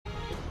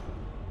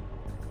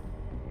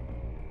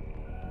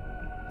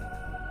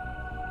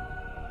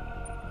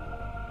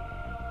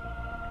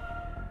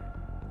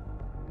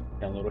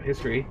Got a little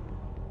history.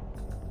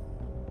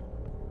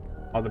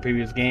 All the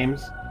previous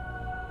games.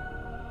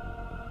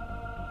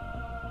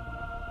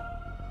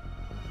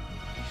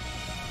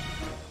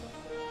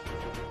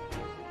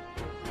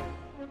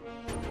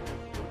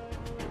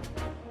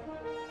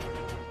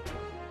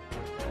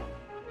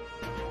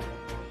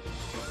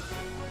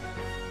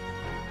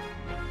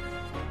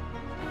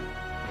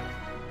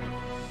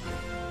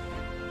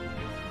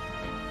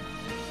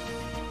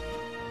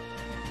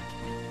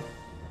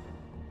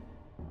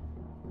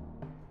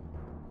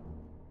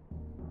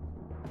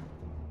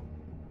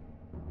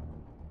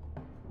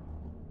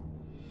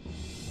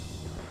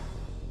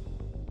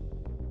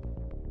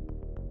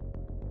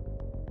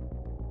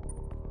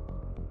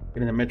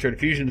 Getting the Metroid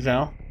fusions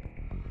now.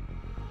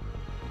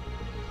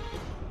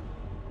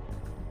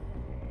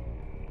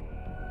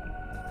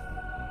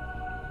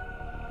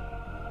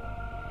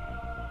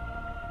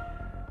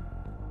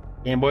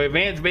 Game Boy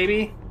Advance,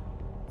 baby.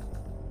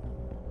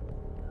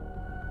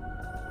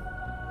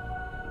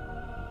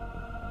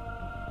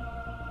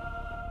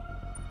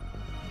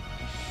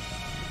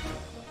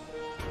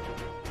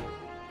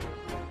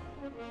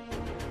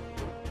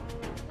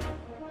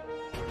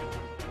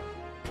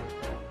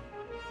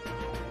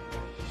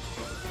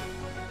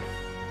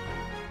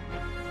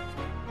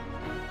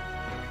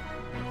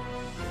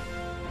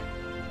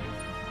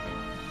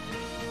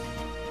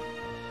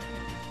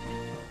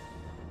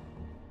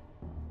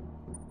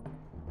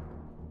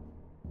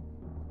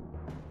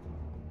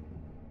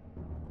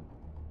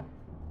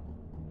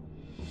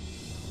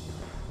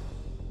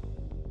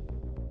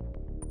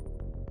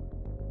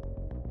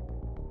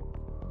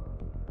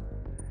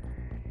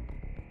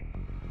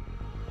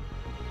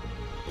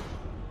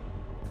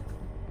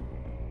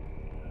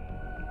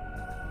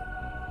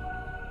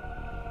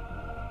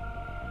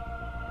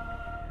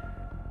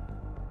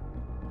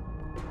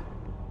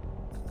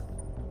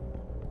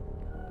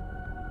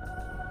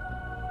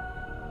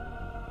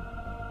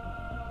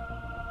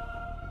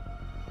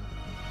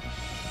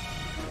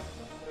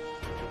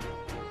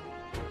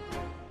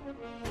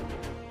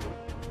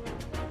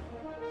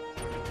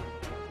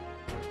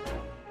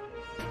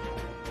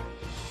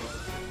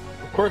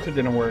 Of course it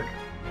didn't work.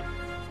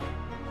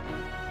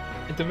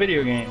 It's a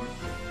video game.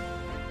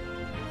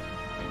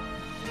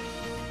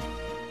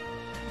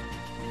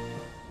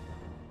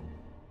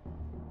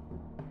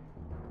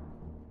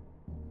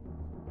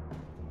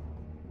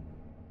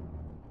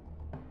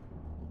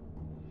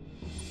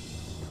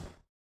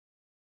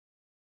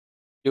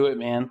 Do it,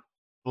 man.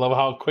 Love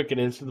how quick it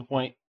is to the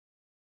point.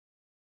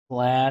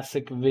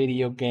 Classic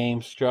video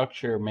game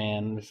structure,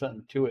 man. There's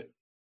something to it.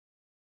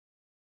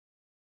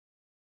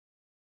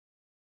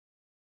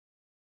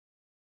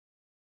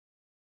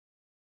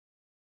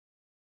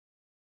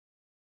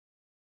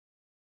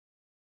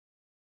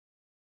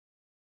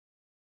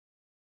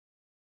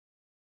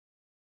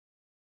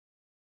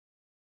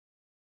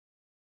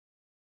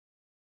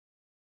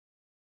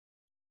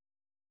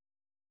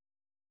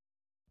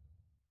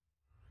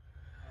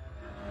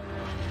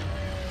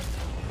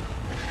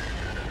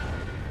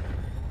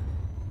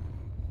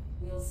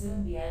 We'll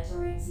soon be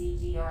entering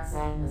CGR's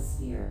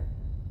atmosphere.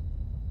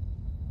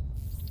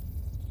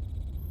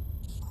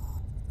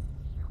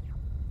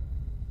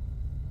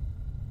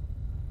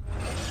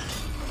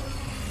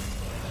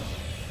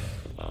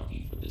 The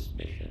bounty for this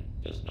mission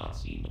does not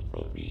seem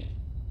appropriate.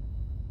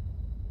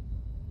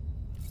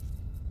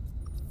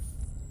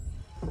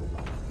 The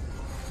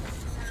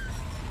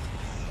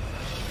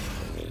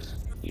risk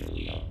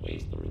clearly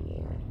outweighs the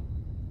reward.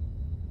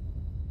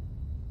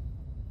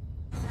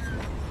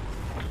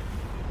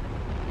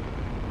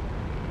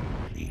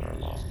 Treat our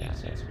lost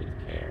assets with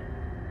care,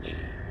 lady.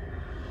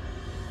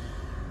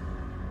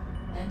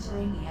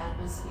 Entering the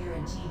atmosphere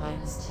in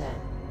T-10,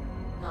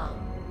 9,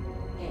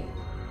 8,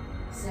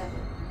 7,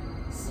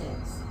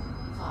 6,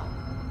 5,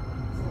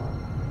 4,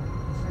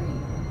 3,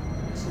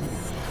 2,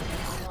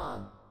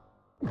 1.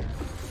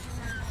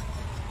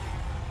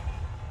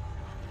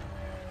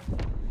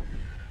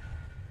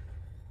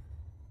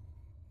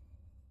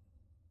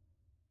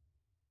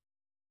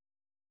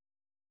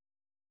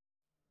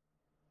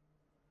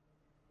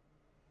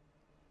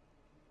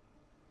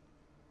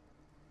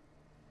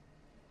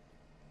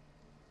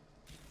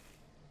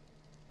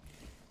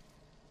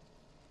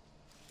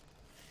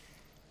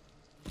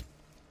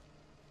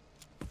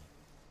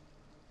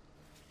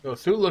 Yo,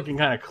 suit looking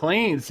kind of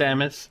clean,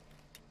 Samus.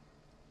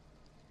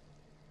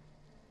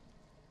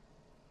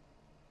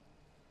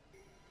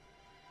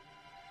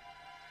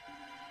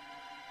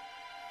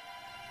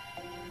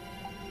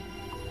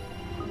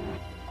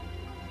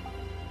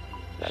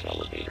 That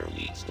elevator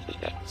leads to the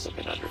depths of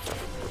an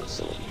underground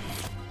facility.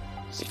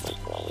 Signal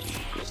quality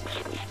is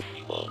likely to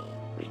be low.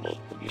 Remote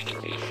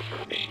communication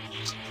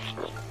remains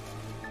zero.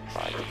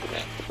 Try to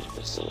connect to the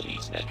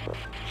facility's network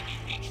when you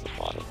reach the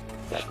bottom.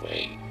 That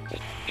way,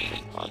 get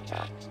in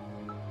contact.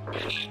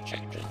 Any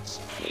objections,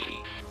 lady?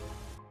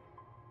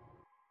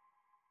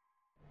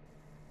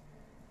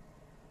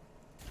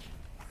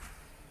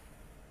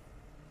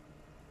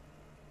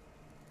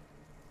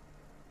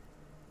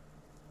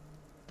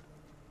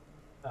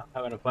 Oh,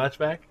 having a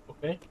flashback?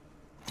 Okay.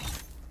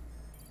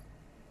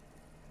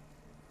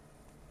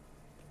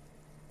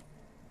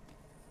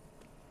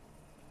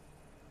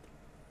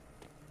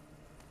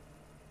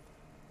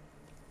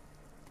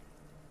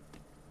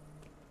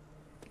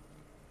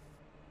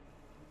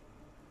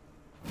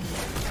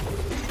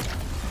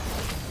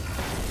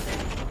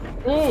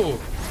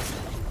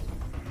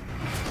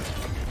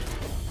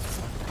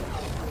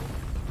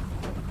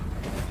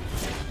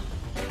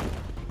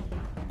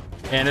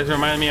 And this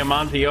reminds me of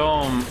Monty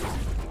Ohm.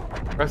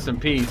 Rest in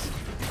peace.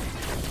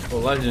 A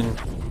legend.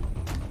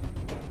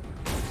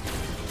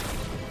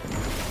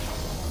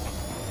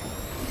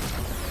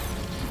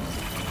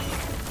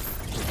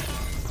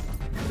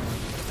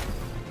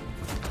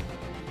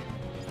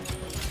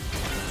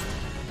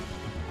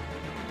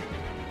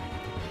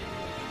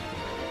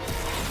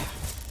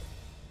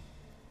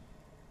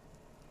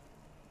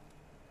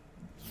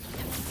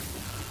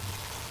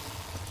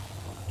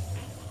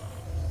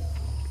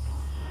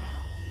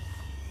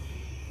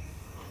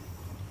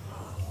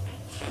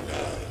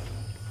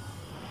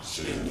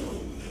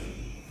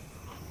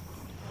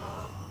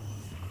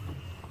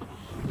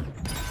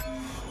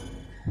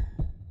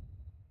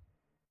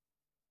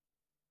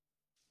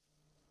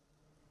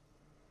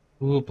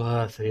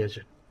 Opa,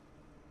 seja.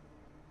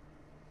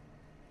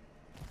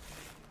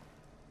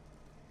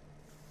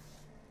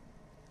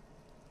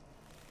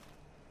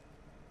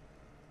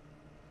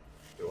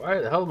 Why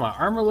the hell does my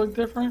armor look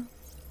different?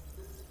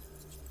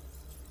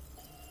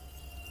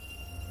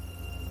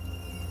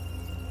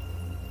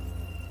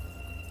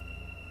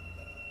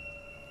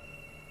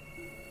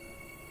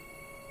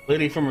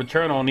 Lady from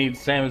Returnal needs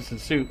Samus'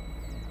 suit.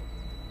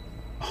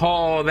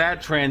 Oh,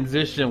 that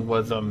transition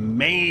was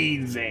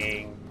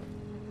amazing.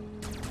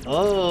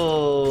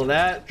 Oh,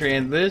 that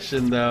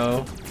transition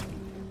though.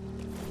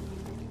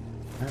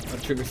 Alright, my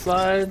trigger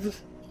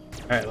slides.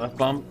 Alright, left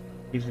bump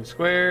keeps me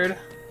squared.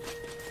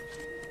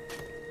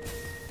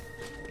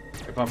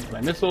 Right bump to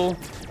my missile.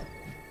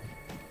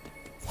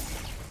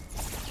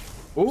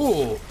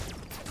 Ooh.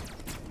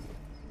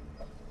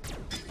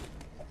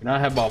 Do not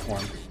have ball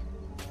form.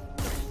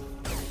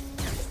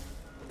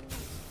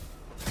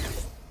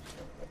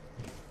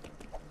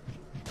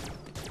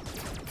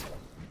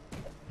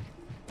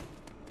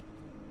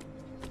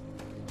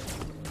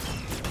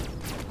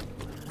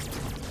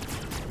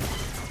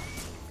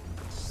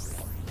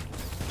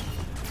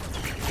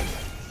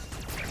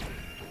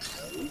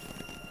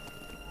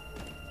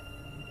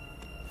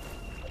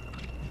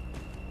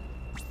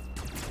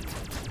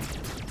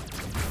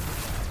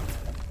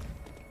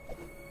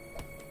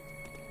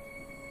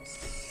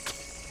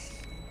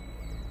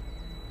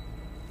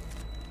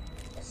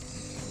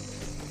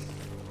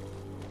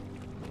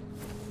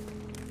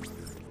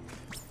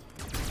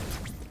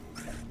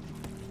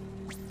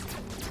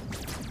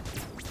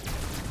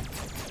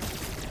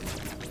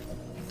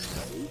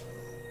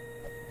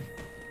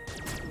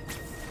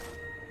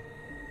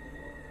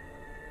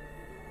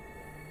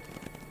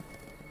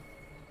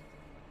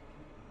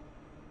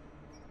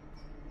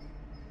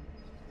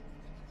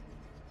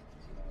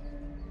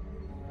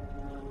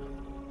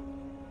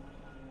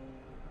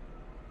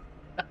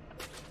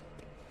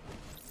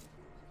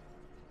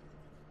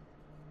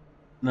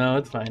 No,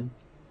 it's fine.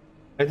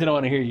 I didn't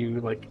want to hear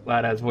you like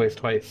loud ass voice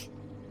twice.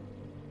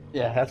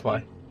 Yeah, that's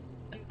why.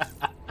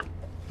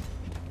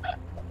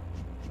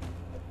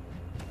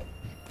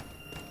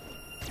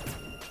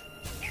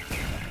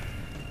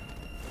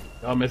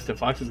 Oh, Mr.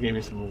 Foxes gave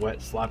me some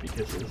wet, sloppy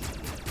kisses.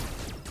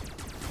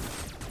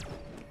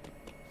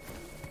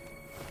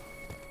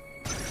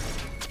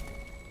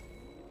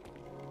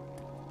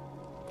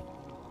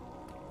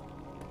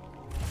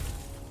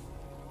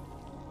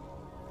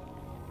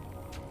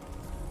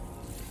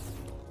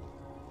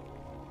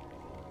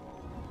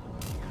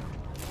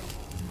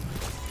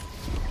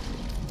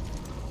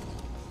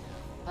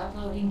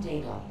 Uploading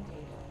data.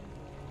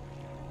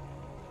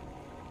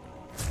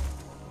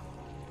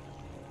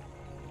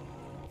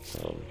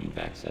 So you've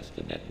accessed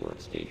a network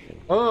station.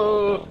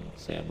 Oh. Well done,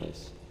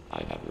 Samus.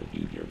 I have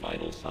reviewed your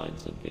vital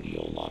signs and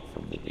video log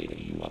from the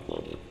data you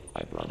uploaded.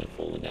 I've run a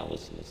full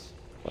analysis,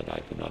 but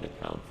I cannot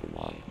account for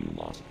why you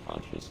lost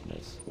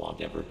consciousness.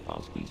 Whatever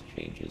caused these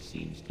changes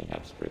seems to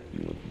have stripped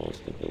you of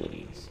most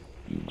abilities.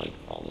 You might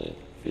call it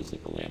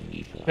physical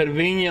amnesia.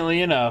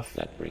 Conveniently enough.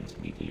 That brings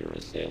me to your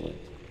assailant.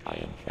 I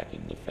am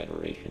checking the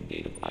Federation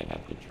data. I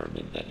have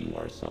determined that you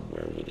are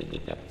somewhere within the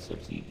depths of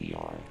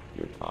ZBR.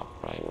 Your top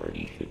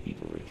priority should be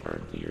to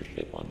return to your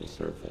ship on the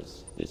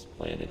surface. This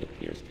planet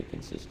appears to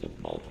consist of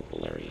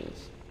multiple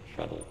areas.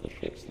 Shuttle, the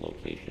ship's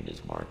location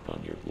is marked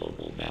on your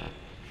global map.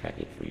 Check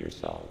it for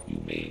yourself.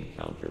 You may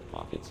encounter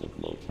pockets of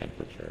low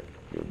temperature.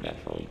 Your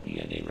Metroid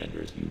DNA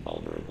renders you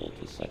vulnerable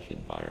to such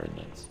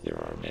environments. There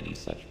are many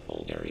such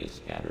cold areas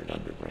scattered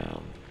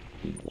underground.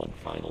 And one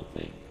final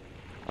thing.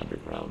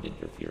 Underground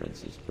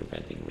interference is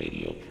preventing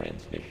radio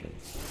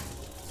transmissions.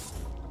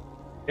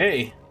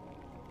 Hey.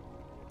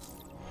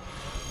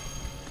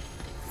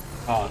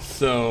 Oh,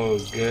 so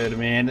good,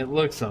 man. It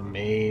looks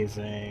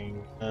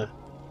amazing. The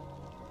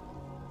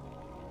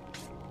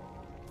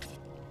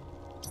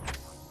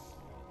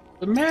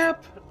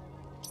map.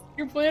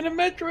 You're playing a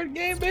Metroid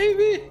game,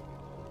 baby.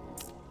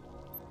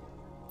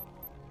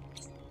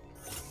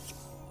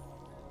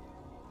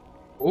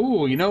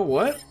 Ooh, you know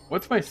what?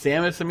 What's my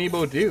Samus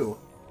amiibo do?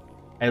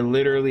 I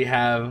literally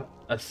have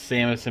a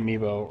Samus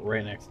amiibo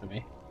right next to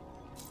me.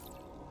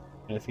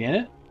 Can I scan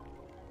it?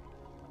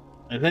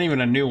 It's not even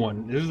a new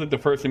one. This is like the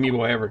first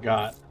amiibo I ever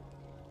got.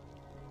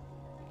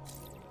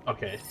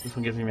 Okay, this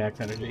one gives me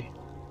max energy.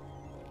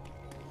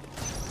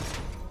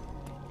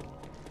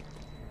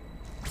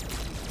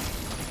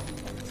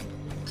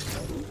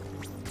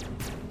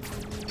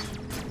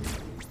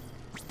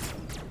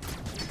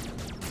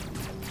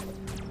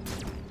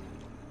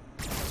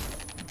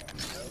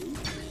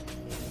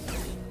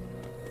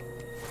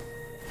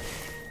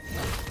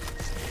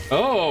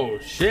 Oh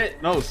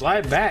shit! No,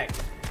 slide back.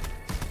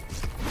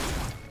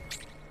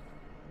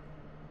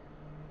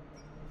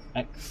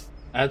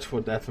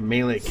 That's a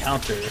melee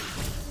counter.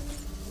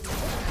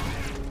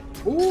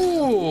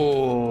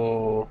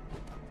 Ooh.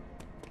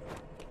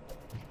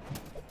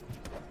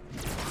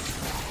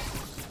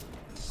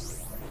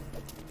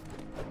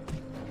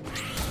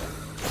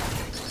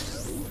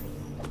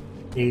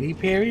 Katy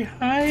Perry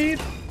hide?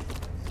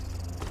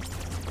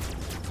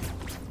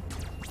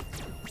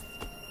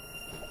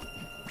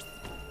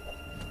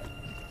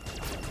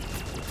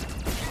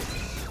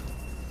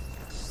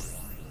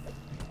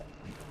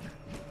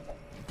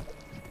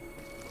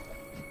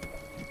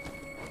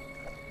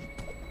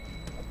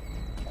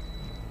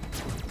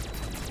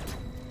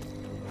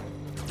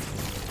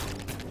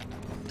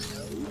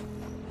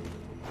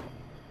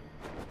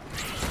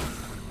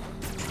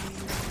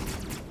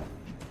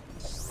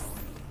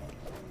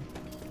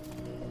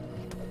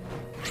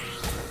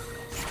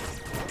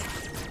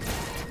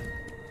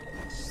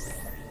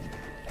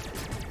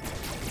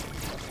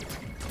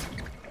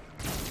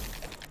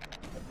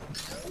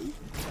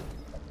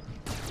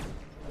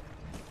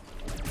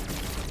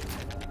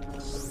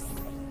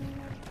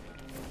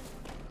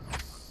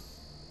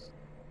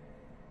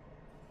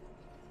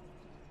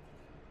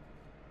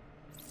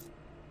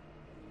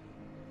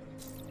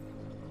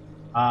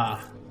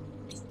 Ah.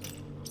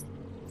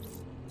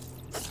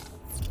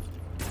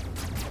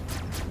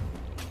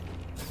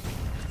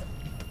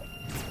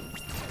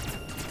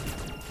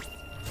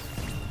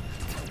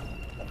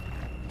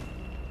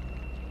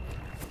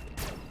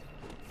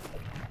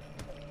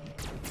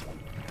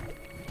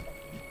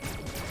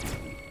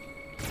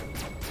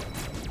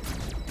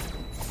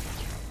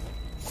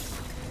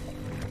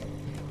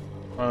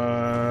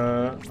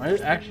 Am I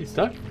actually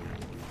stuck?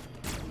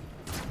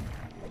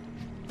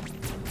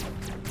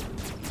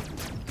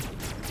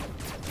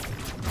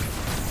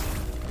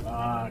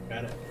 Ah,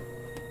 got it.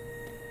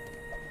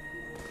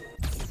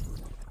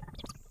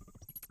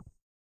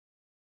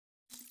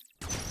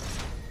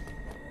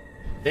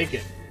 Take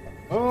it.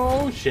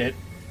 Oh shit.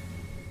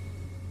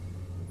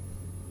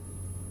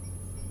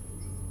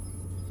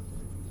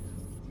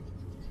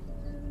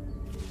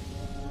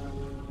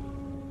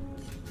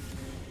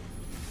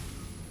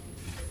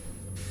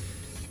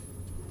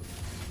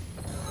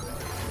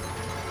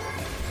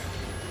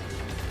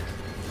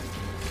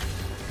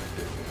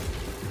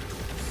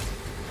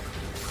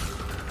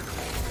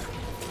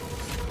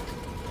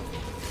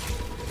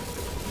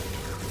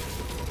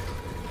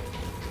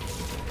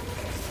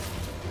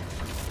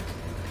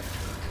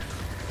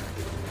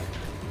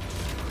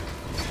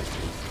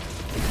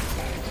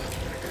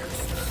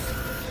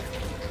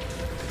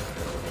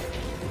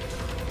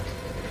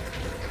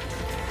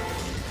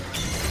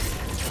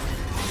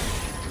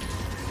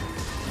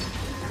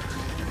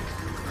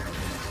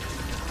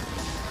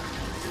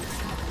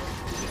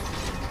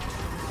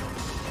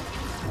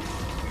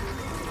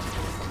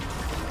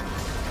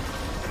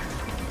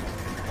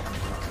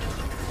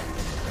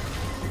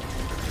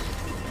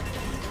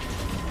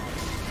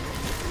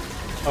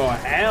 Oh,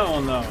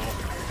 hell no.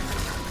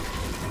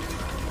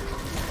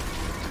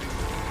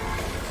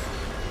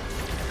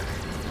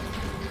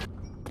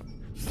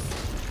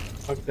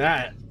 Fuck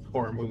that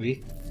horror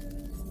movie.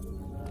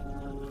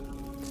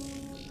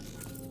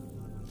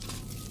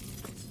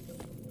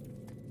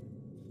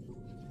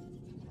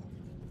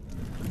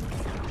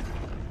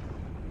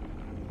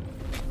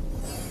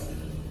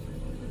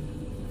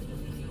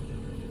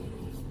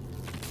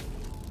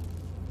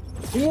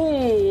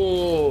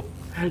 Ooh.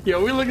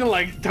 Yo, we looking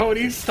like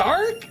Tony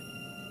Stark?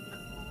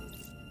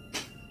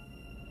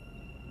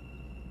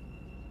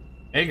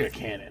 Mega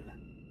cannon.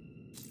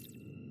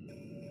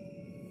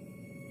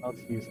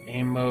 Let's use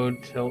aim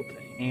mode, tilt to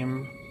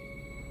aim.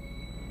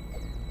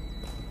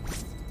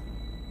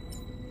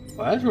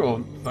 Well, that's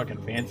real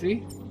fucking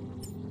fancy.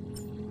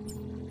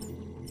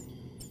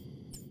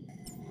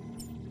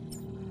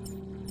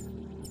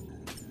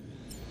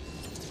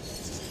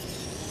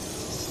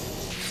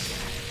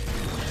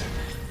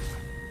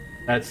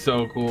 That's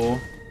so cool.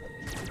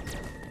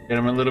 Get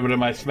him a little bit of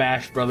my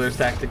Smash Brothers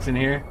tactics in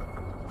here.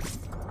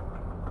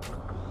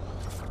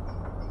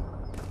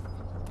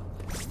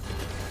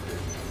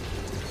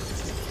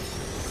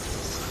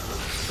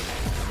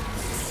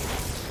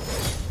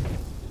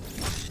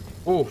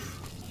 Oof.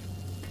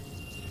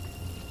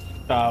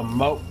 The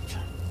moat.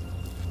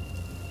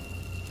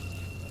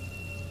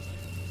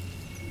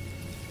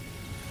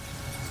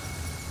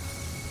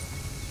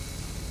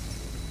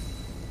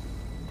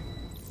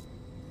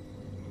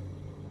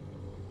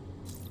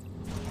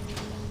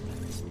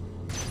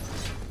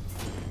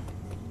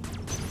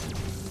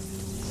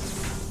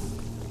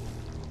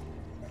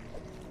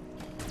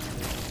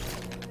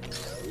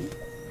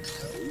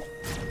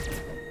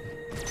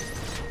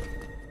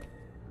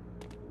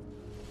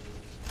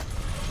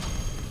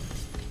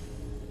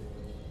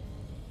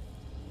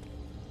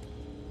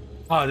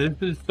 Oh, this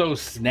is so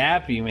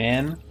snappy,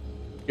 man.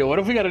 Yo, what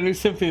if we got a new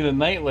Symphony of the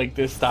Night like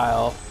this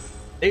style?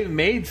 They've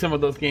made some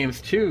of those games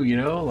too, you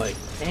know? Like,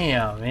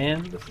 damn,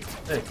 man. This is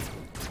sick.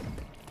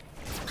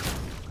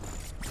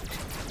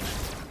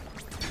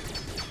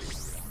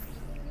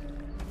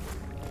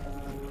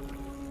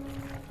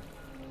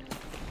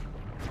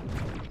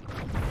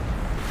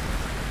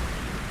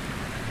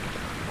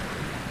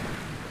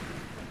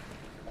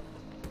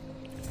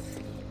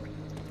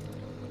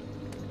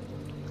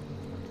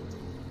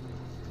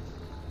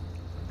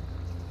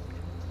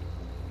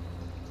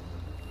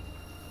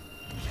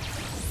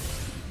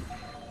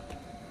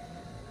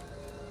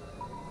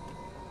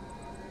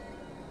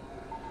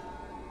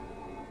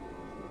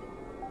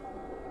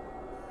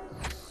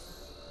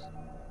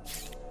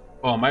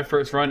 Oh, my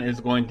first run is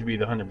going to be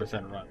the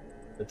 100% run.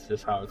 That's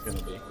just how it's going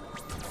to be.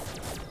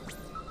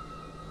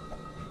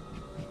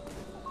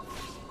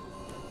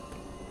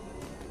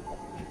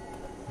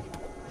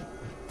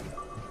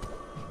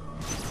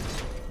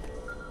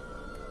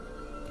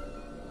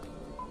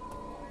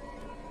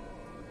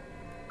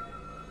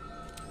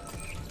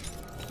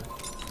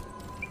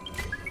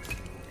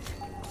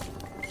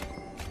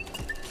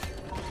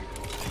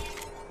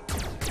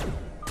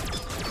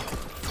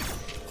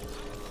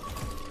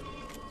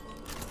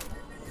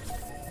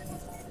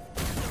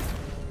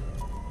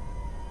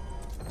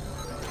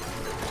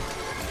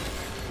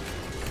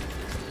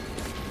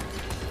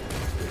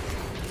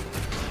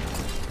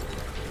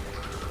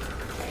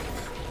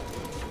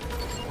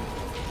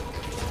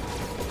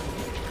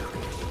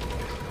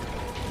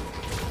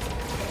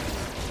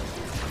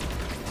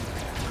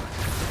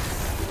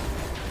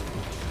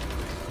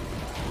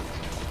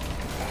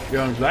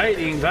 Yo,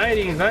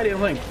 anxiety.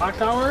 I'm like, clock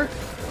tower?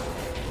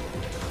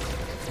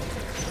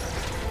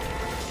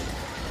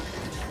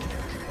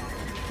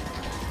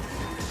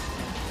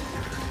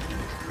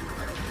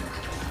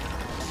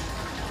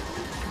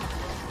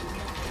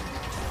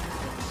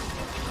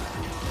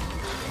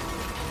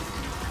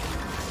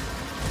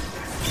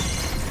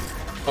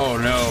 Oh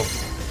no.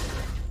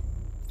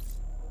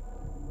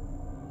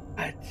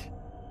 What?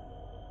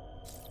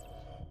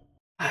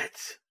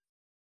 What?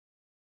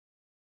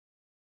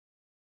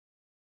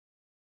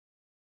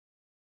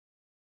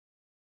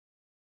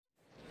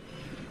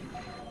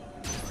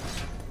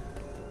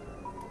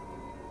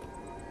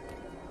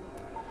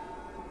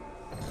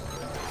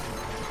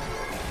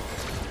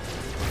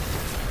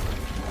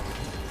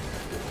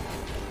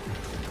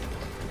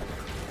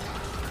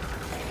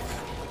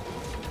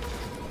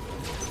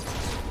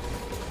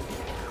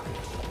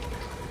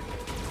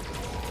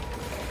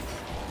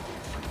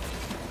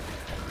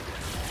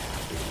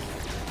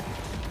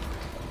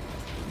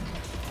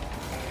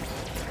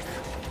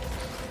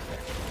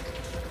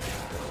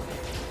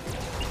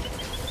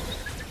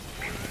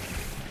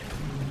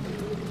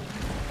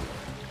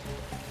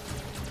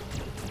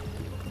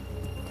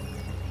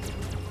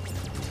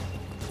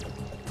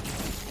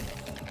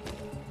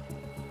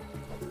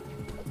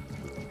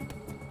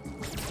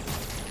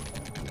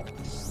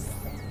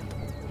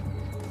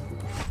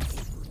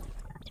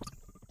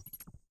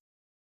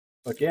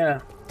 Fuck yeah.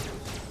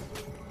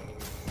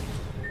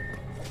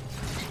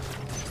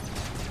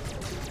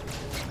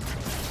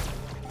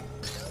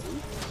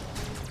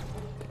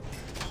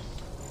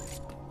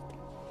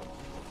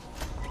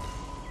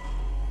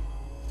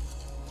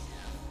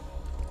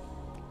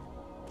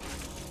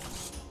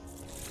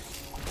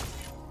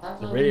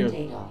 The radio.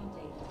 Uploading data.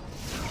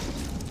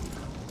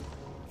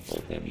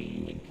 Both enemy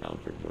you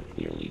encountered were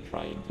clearly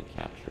trying to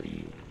capture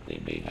you. They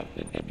may have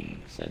been enemy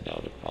send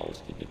out a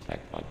pulse to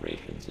detect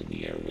vibrations in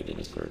the air within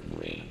a certain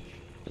range.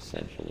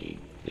 Essentially,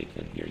 they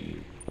can hear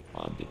you.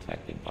 Upon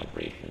detecting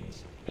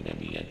vibrations, an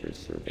enemy enters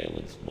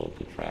surveillance mode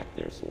to track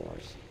their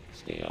source.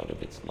 Stay out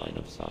of its line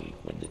of sight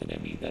when the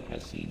enemy that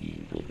has seen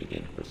you will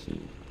begin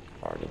pursuit.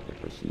 Part of the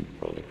pursuit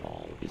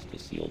protocol is to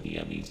seal the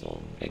enemy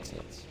zone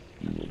exits.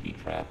 You will be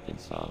trapped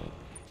inside.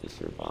 To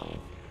survive,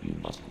 you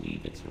must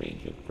leave its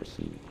range of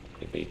pursuit.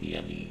 Evade the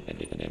enemy, and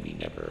if an enemy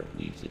never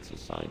leaves its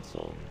assigned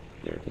zone,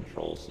 their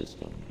control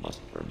system must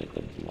permit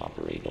them to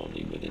operate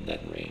only within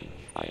that range.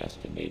 I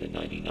estimate a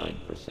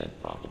 99%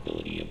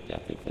 probability of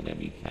death if an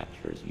enemy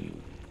captures you.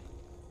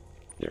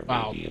 There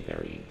may be a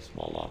very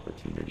small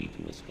opportunity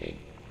to escape,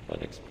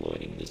 but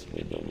exploiting this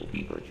window will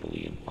be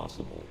virtually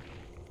impossible.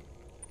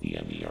 The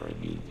enemy are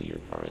immune to your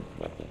current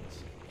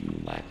weapons. You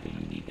lack the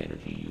unique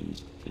energy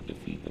used to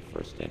defeat the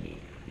first enemy.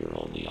 Your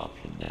only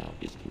option now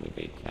is to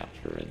evade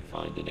capture and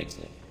find an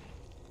exit.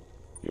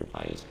 Your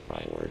highest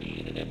priority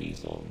in an enemy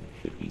zone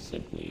should be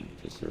simply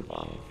to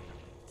survive.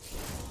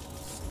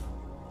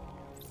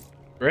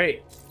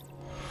 Great.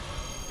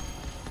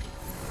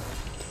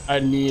 I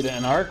need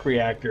an arc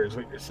reactor is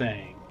what you're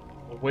saying.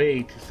 A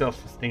way to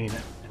self-sustain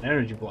an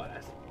energy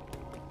blast.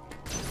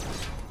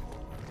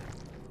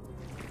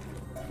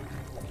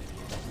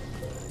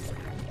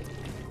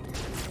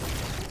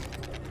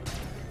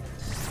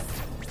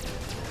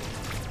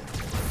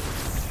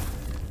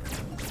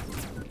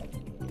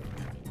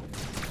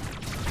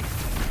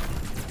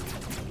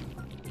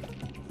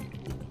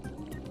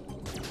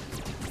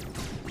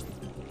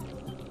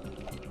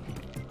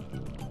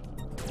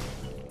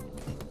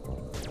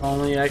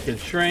 Only I could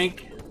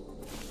shrink.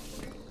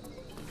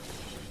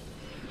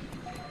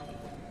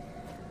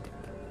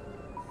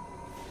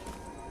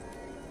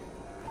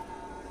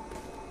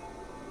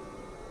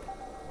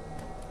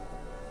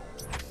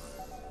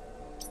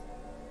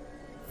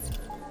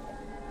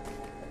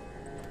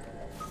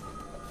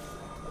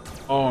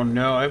 Oh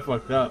no, I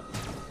fucked up.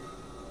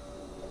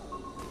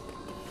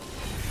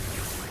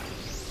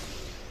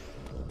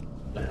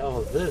 What the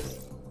hell is this?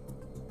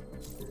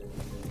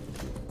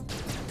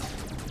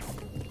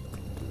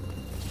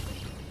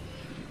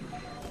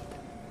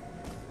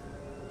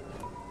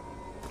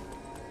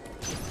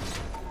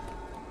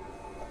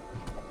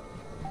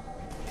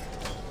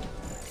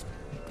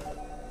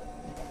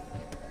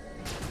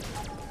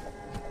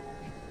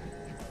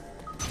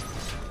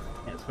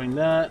 swing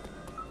that.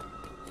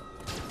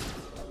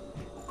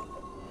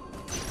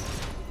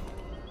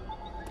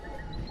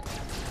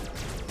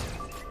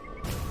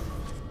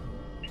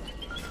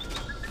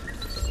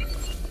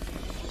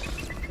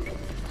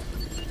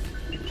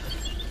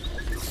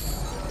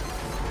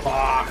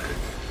 Fuck.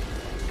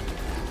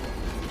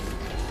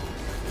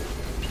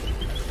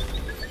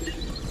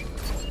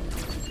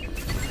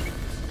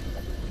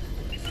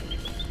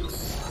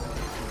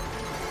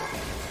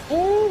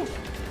 Ooh.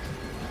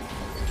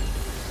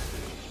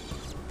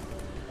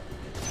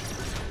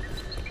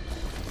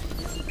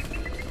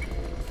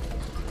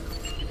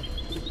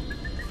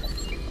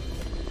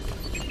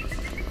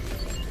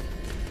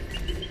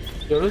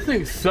 Yo, this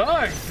thing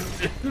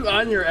sucks. It's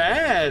on your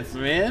ass,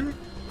 man.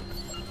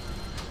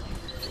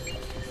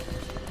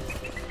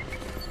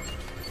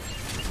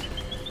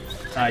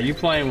 Ah, you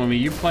playing with me.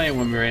 You playing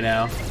with me right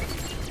now.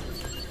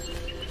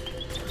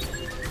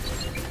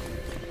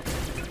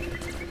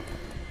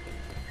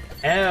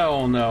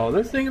 Hell no.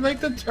 This thing's like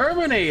the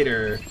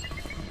Terminator.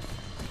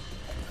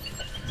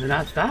 Does it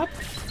not stop?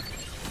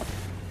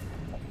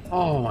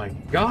 Oh my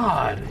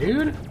god,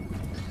 dude.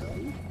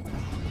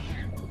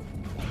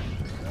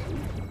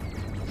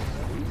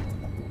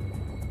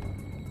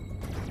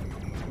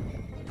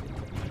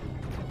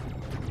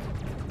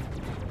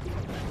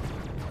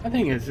 That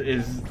thing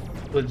is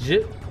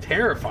legit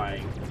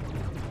terrifying.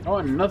 I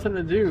want nothing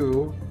to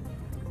do.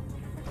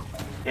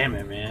 Damn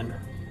it, man.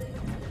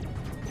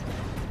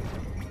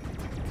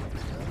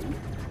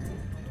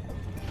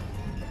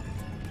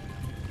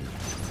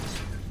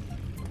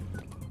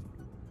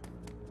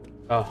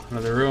 Oh,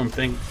 another room.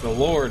 Thank the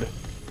Lord.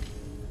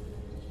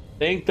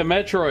 Thank the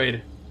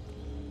Metroid.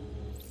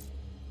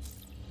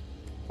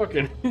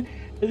 Fucking,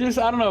 it's just,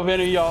 I don't know if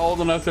any of y'all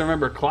old enough to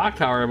remember Clock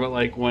Tower, but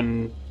like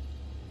when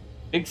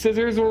Big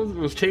Scissors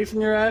was chasing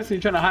your ass and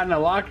you're trying to hide in a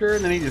locker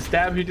and then he just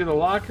stabs you through the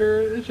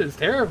locker. This shit's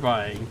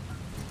terrifying.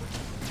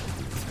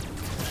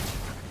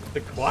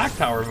 The Clock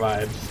Tower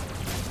vibes.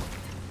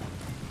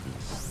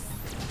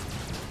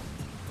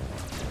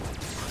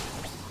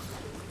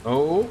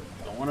 Oh,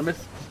 don't want to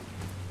miss.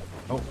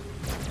 Oh,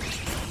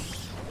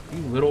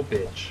 you little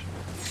bitch.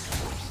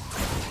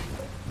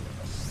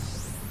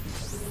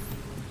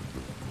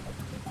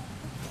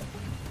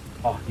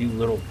 Oh, you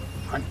little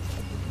cunt.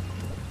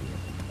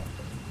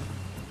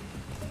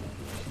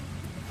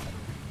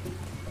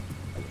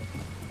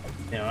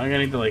 Yeah, I'm gonna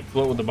need to like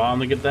float with the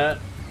bomb to get that.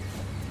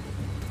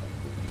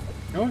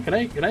 You know what?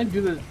 Can I do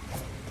the?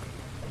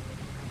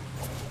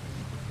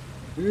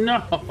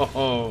 No.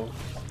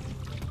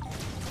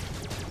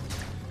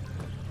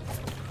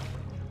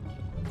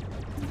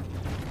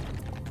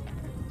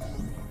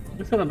 I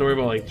just don't have to worry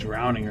about like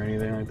drowning or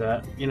anything like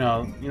that. You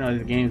know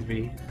these games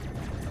be.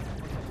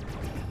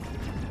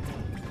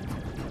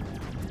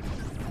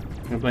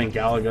 I'm playing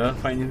Galaga,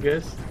 fighting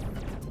these guys.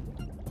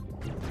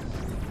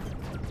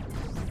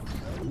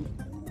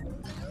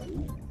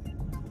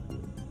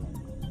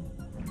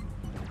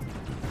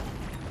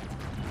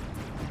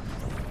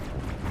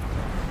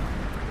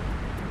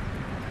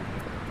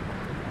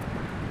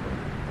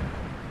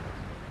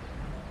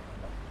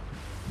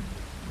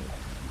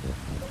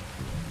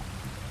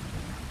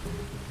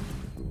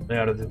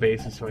 Layout of the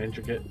base is so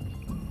intricate.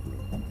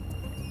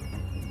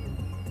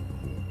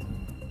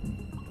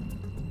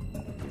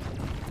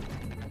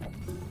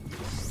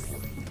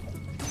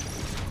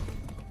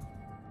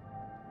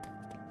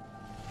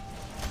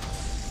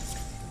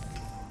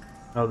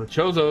 Oh, the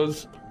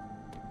Chozos.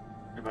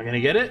 Am I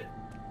gonna get it?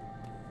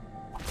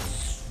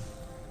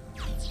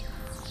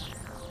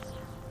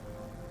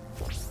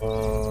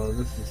 Oh,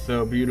 this is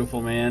so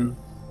beautiful, man.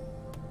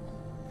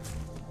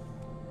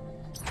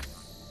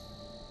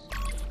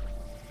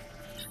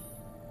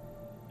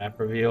 Map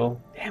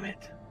reveal. Damn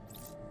it.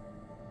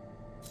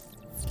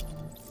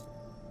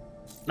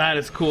 Not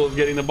as cool as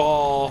getting the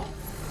ball.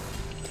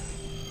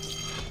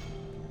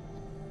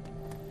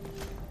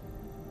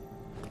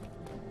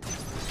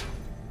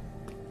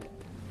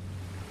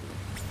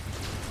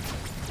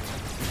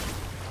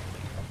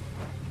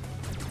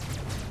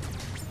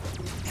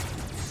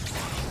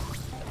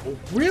 Oh,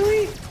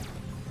 really?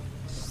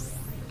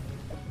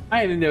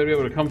 I didn't know it would be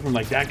able to come from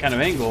like that kind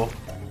of angle.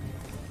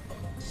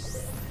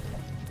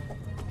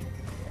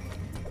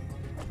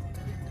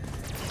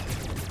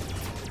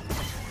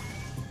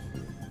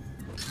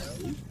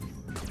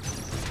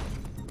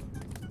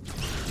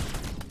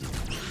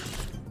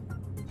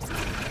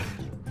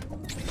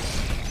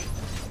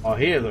 Oh,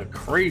 he has a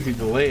crazy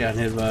delay on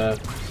his Ooh.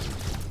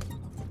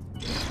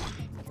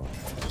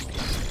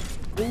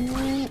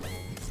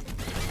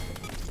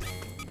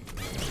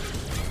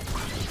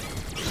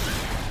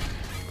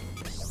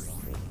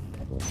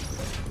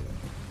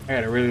 I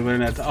gotta really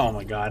learn that. Oh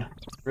my god.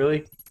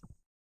 Really?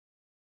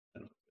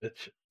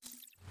 Bitch.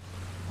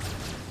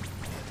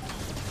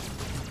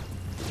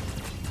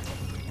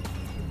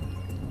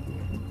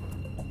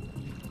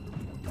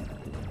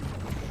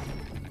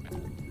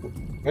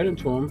 Right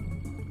into him.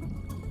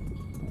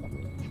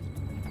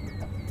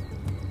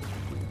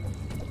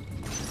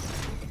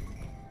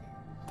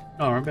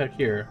 Oh, I'm back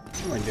here.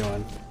 What am I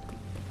doing?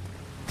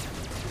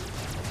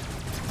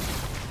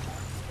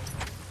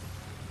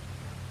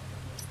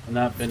 I've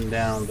not been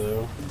down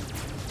though.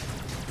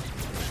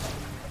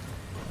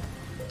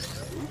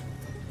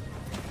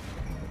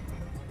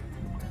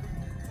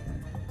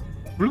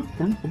 Bloop,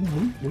 bloop, bloop,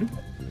 bloop, bloop.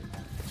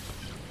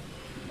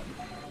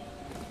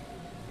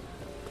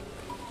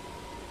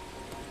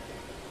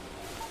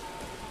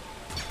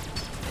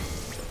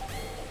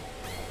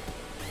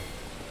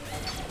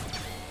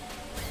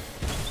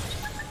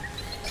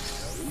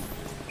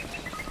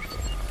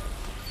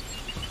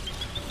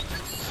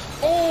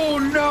 Oh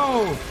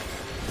no!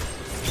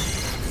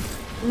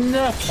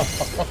 No!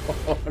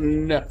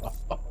 No!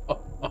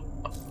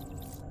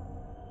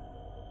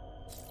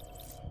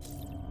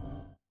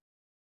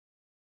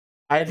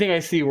 I think I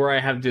see where I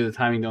have to do the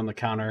timing on the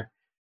counter.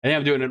 I think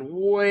I'm doing it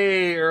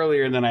way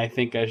earlier than I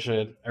think I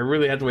should. I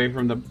really have to wait for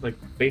him to like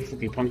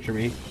basically puncture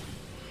me.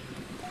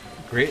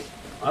 Great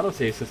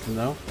autosave system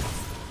though.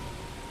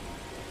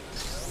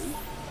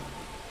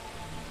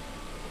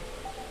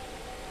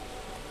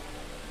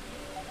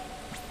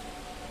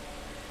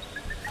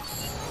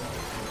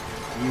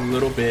 You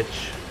little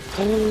bitch.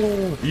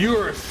 Oh,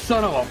 you're a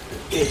son of a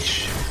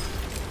bitch.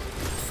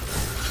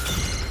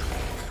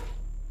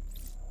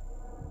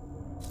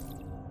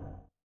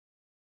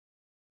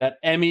 That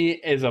Emmy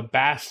is a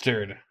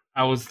bastard.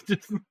 I was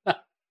just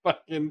not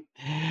fucking...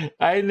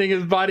 I didn't think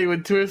his body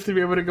would twist to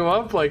be able to go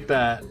up like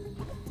that.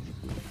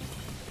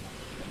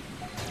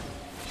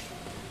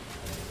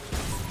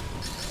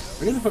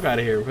 Get the fuck out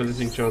of here before this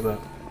thing shows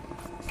up.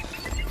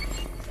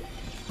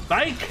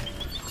 Psych!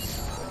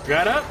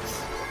 Got up.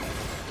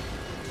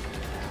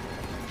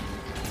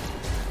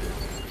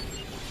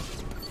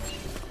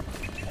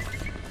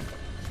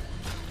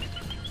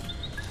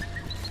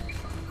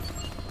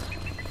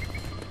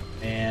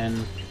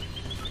 And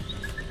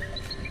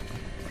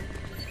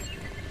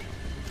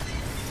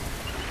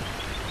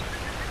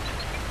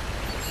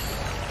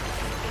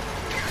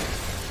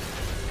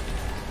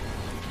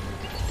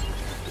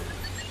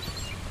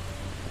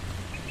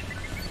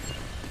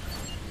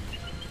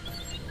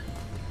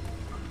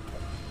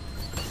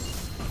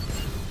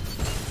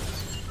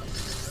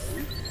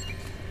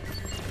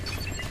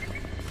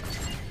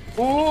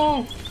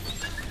oh!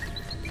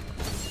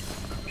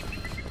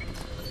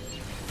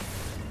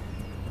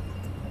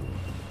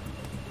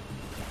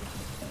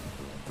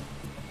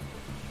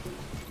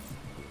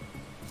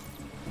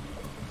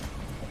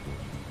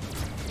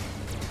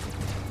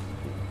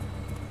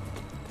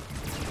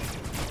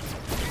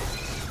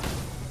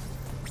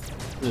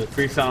 This is a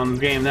freestyle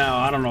game now.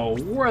 I don't know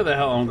where the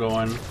hell I'm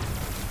going.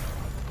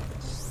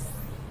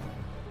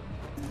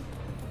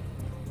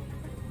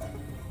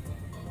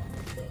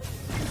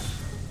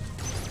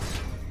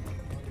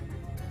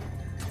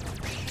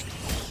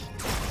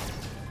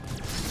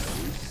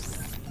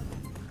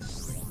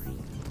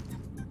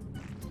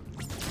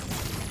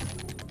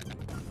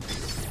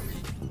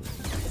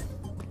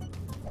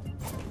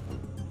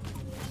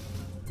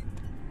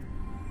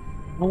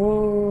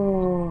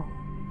 Oh,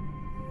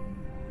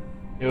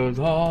 it was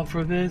all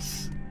for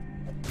this.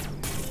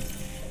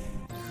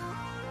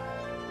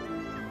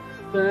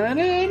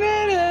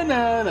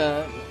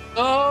 Da-na-na-na-na-na.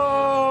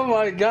 Oh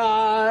my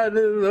God,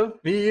 in the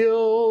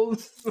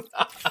fields.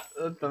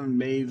 That's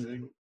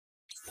amazing.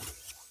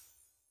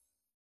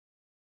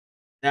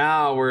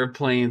 Now we're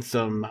playing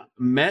some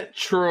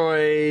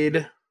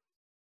Metroid.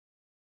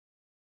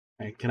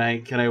 Right, can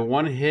I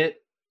one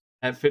hit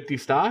at 50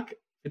 stock?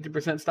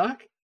 50%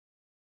 stock?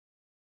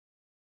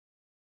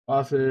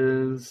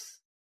 Bosses.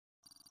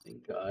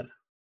 Thank God.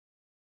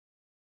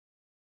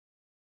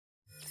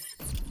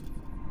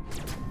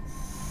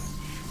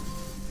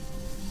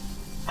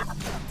 A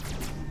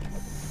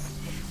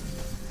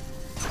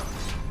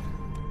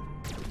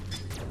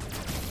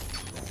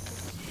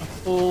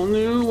whole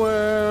new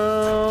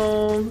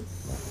world.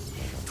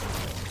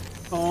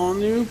 Whole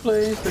new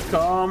place to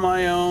call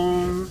my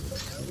own.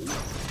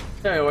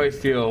 I always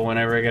feel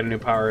whenever I get a new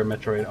power in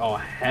Metroid, oh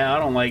hell, I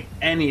don't like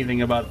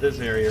anything about this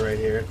area right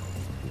here.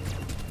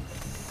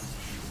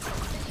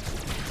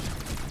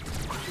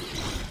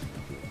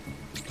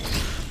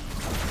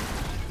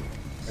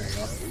 There you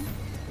go.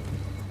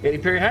 Katy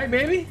Perry, hi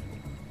baby.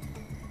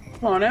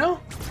 Come on now.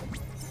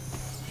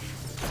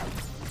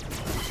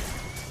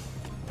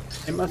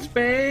 In my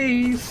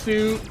space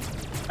suit,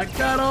 I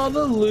got all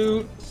the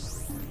loot.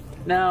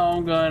 Now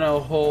I'm gonna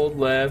hold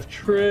left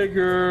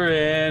trigger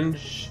and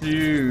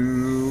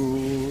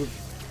shoot.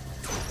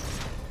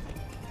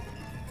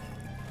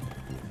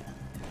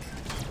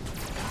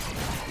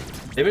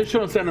 They've been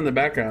showing something in the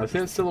background. See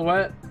that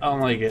silhouette? I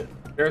don't like it.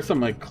 There was some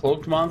like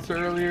cloaked monster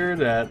earlier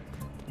that...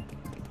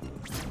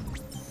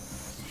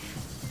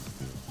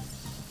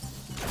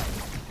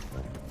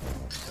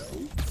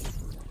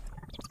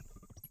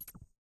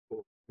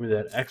 Give me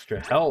that extra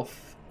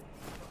health.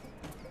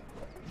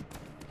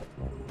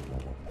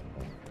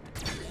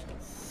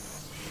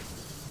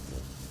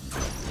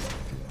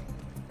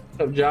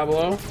 What's up,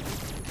 Jablo?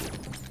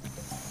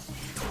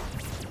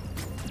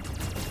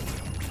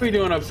 What are you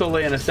doing up so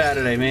late on a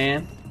Saturday,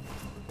 man?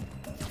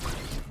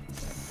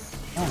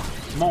 Oh,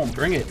 come on,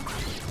 bring it.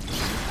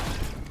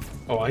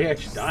 Oh, he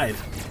actually died.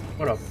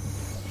 What up?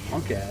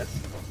 Punk ass.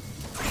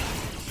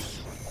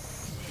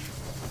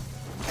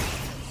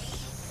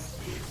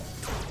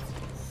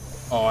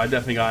 Oh, I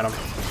definitely got him.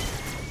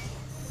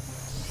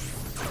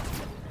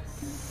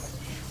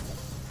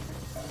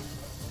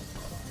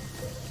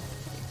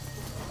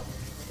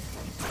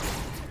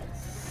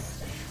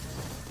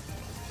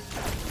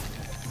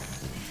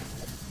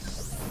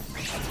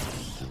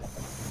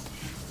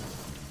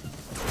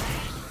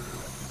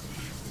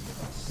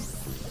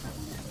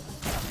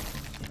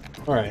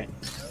 All right.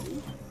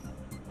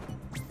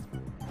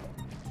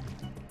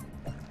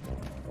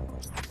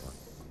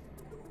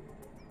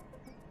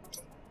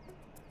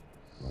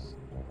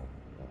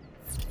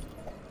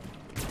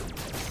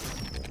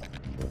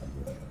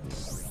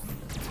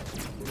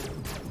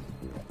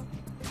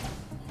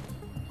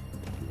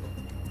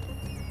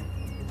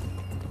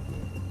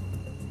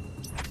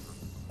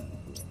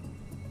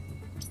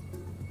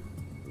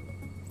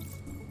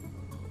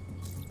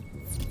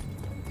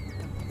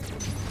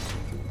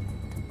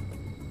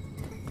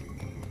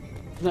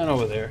 Not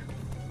over there.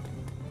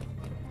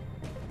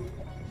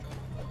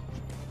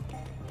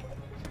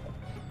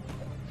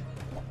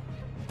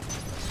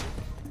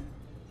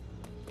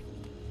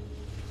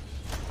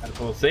 Got a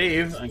full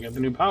save. I got the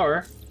new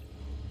power.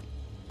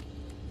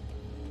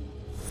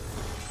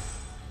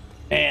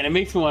 And it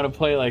makes me want to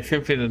play like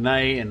Symphony of the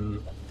Night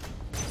and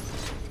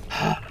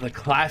the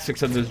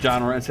classics of this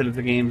genre instead of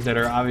the games that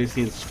are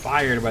obviously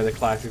inspired by the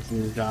classics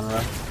in this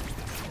genre.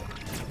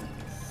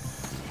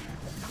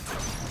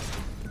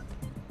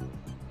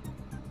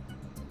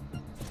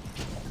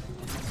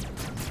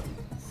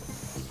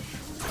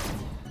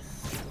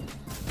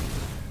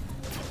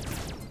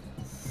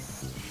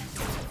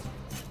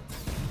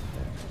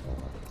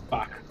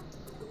 Fuck.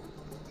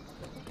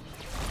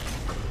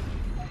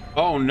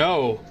 Oh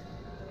no.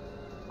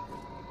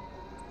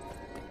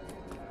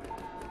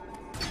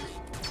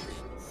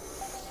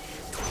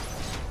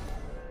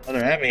 Oh,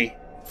 they're at me.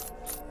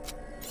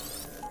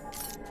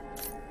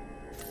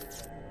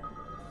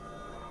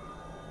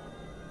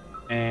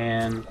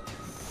 And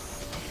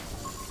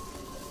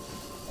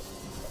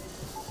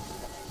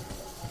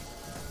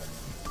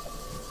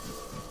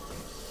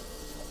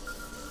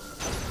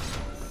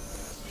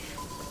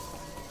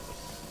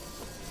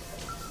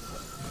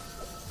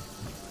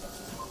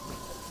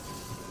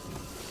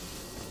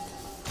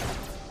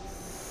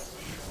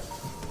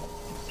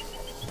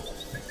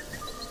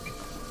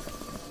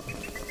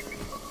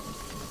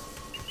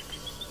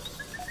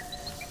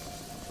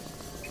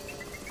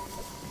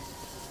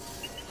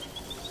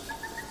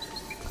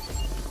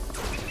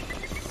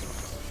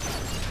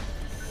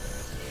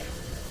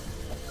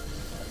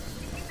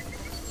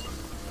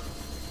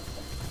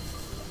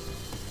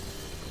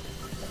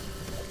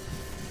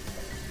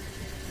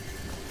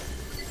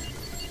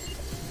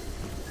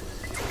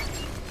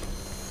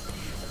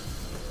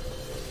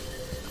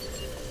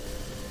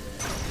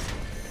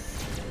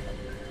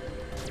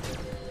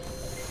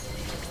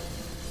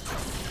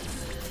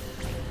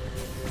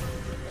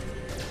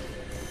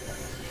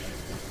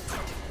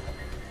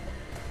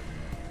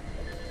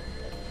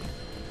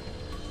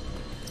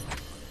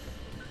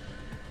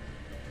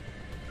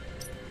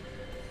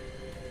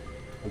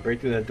I'll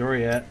break through that door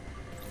yet.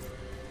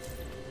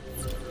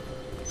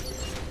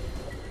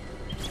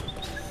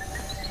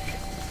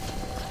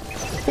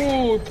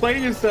 Ooh,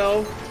 play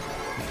yourself.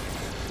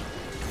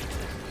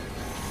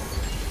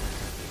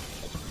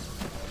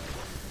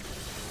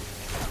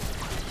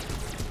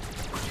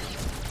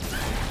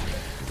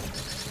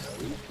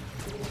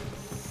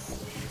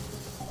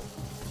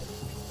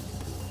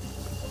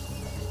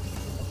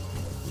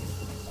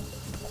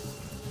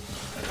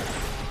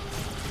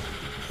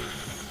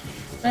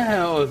 What the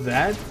hell is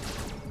that?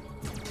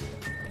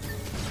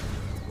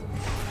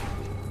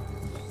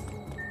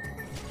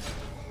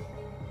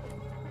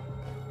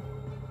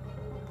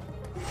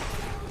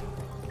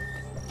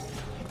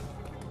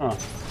 Huh.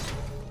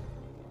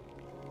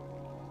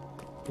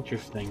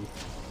 Interesting.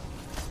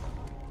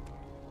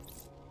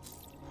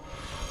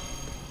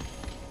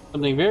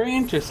 Something very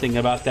interesting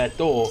about that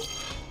door.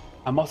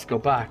 I must go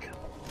back.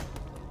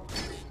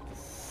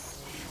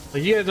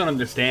 Like, you guys don't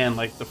understand,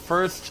 like the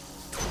first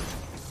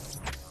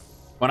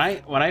when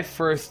I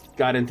first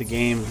got into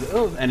games, it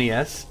was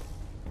NES.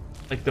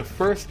 Like the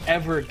first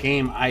ever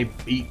game I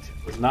beat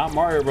was not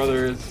Mario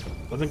Brothers,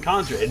 wasn't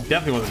Contra. It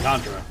definitely wasn't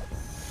Contra.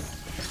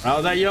 When I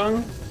was that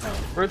young,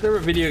 first ever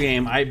video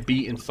game I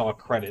beat and saw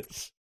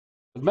credits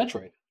was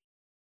Metroid.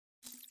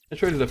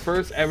 Metroid is the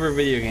first ever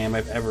video game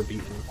I've ever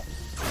beaten.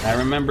 And I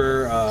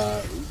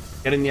remember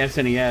getting the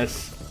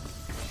SNES,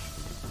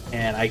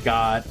 and I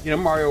got, you know,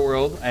 Mario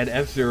World. I had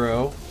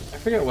F-Zero. I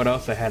forget what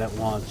else I had at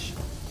launch,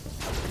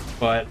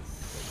 but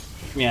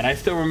man, I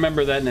still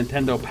remember that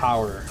Nintendo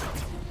Power.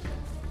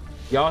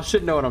 Y'all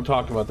should know what I'm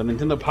talking about. The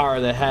Nintendo Power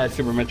that had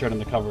Super Metroid on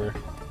the cover.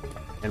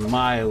 And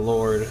my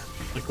lord,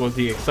 like, was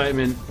the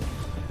excitement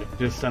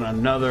just on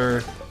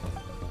another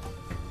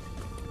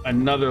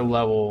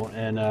level.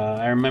 And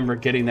I remember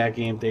getting that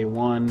game day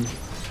one.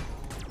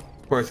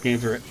 Of course,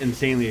 games were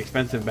insanely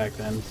expensive back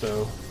then,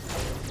 so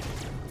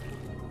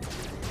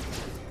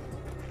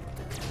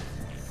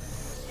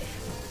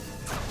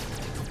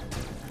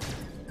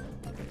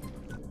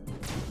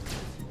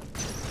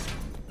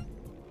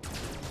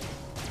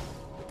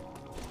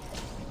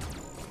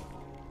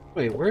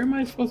Wait, where am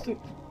I supposed to?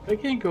 I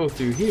can't go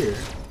through here.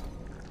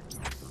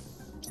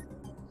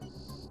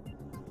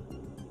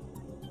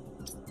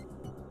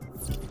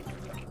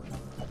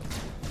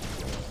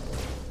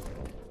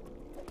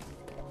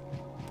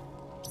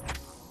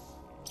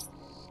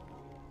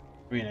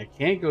 I mean, I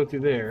can't go through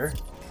there.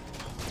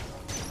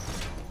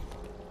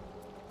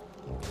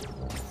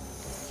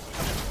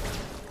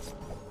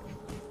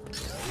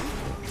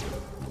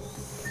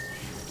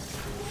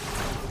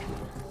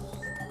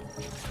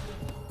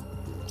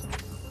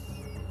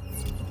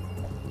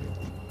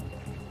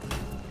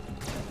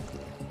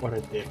 What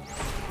a dick.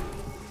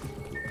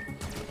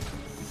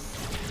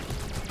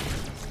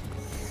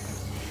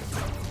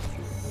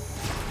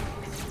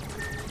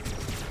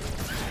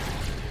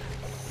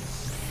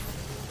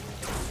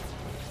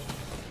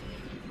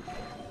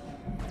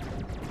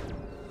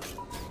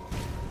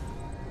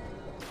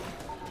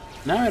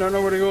 Now I don't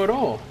know where to go at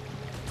all.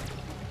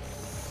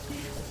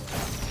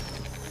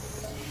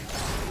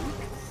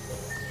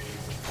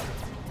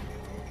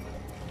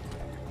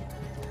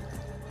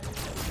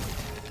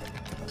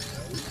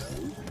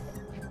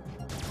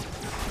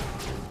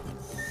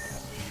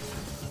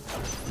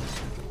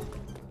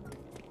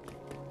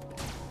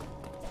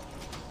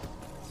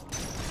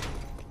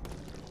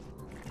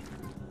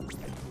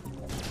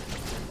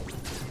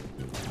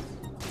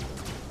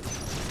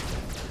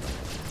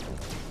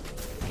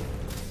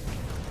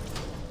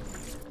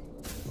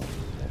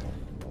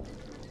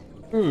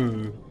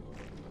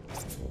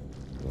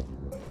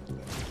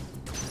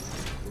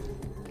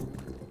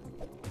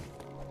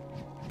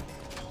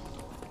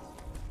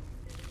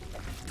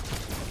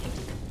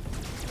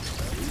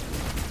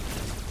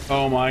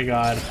 Oh my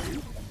god.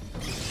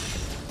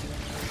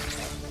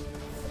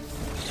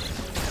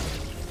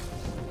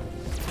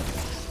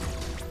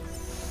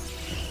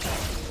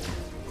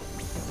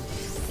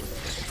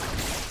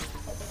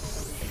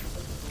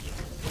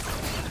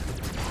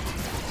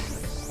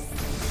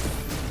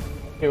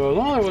 Okay, well, as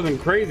long as I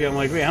wasn't crazy, I'm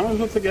like, wait, how am I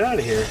supposed to get out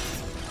of here?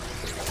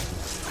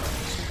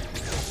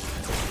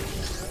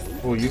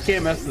 Oh, you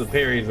can't mess with the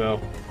parries, though.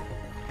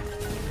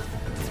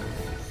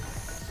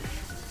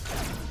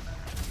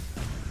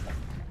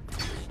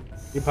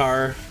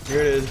 Power. Here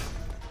it is.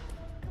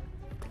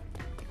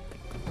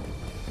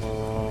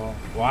 Oh,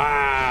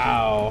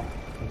 wow.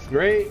 That's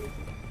great.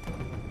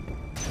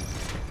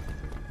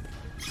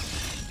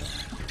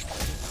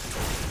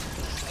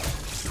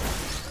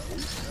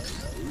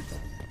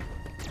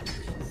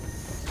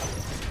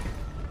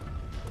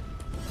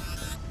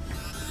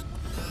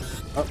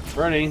 Oh,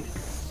 running.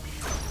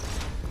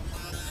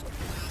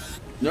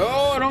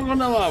 No, don't go in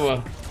the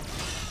lava.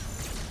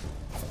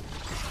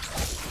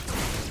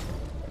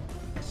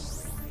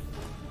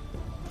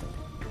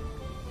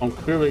 I'm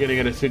clearly gonna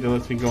get a suit that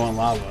lets me go on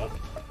lava.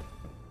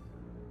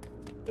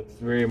 That's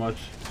very much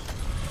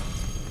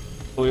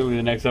clearly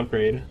the next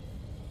upgrade.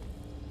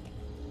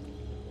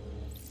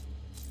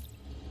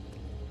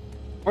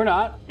 Or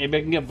not. Maybe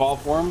I can get ball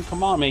form.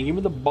 Come on, man. Give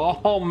me the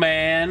ball,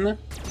 man.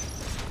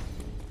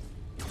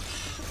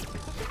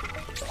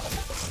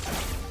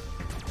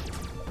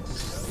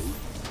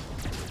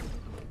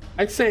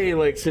 I'd say,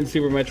 like, since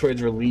Super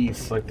Metroid's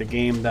release, like, the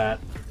game that,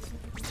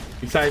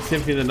 besides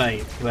Symphony of the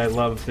Night, because I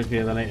love Symphony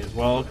of the Night as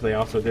well, because I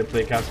also did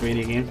play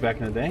Castlevania games back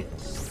in the day,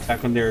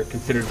 back when they were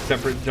considered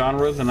separate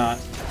genres and not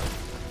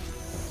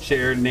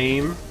shared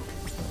name.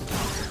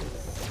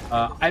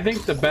 I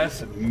think the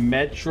best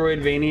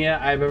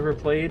Metroidvania I've ever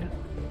played,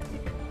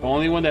 the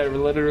only one that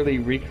literally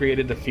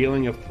recreated the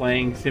feeling of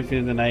playing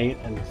Symphony of the Night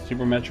and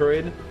Super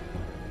Metroid,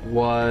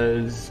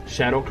 was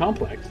Shadow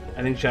Complex.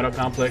 I think Shadow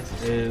Complex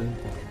is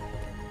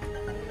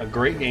a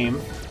great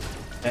game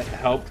that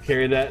helped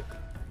carry that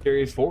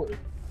series forward,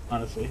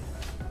 honestly.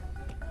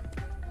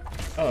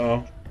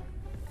 Uh-oh.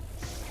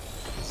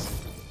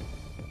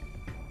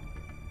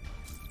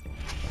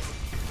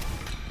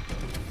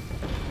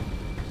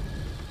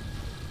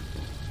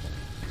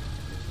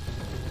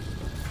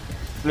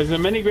 There's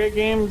been many great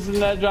games in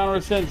that genre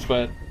since,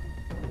 but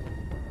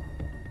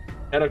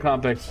Shadow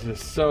Complex is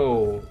just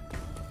so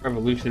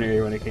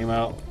revolutionary when it came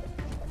out.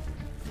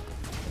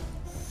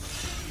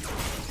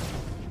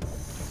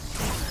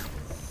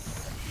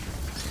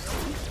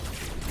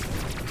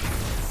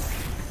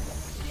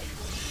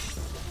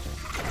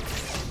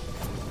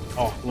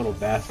 Oh, little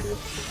bastard.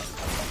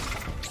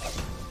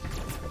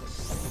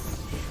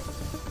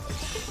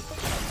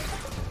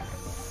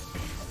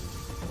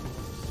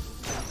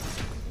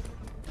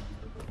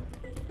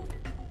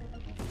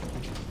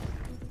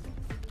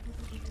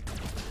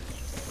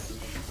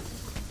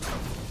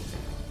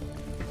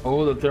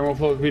 Oh, the thermal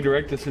flow can be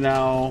directed to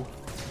now.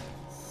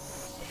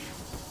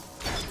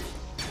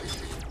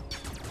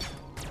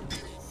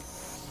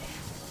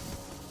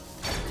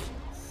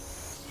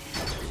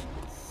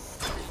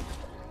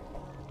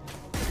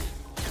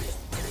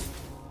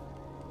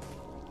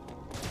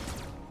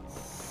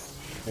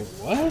 Wait,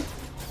 what?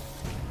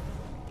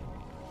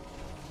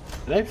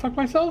 Did I fuck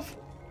myself?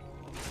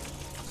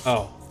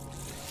 Oh.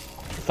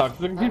 Let's talk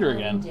to the computer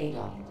again. There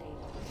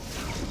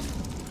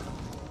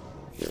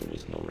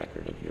is no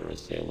record of your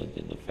assailant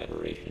in the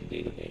Federation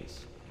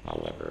database.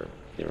 However,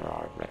 there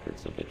are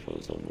records of a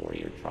chosen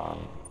warrior tribe.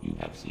 You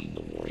have seen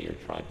the warrior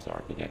tribe's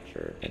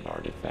architecture and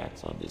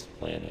artifacts on this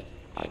planet.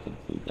 I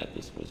conclude that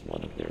this was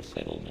one of their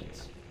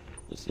settlements.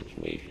 The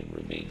situation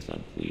remains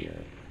unclear,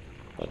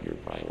 but your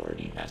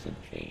priority hasn't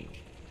changed.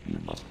 You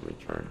must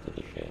return to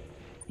the ship.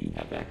 You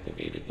have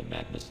activated the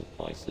magna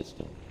supply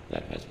system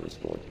that has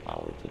restored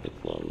power to the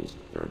closed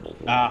thermal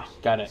doors. Ah,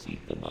 got it.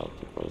 Seek them out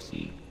to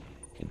proceed.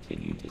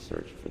 Continue to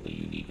search for the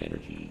unique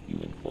energy you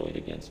employed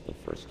against the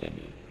first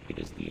enemy. It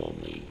is the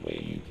only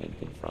way you can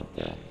confront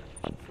them.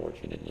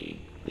 Unfortunately,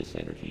 this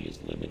energy is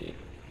limited.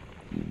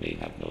 You may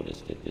have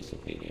noticed it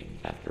dissipating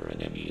after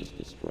an enemy is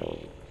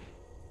destroyed.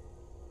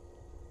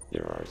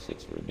 There are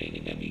 6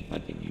 remaining enemy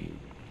hunting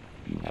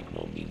you. You have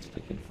no means to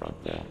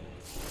confront them.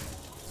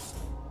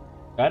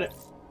 Got it.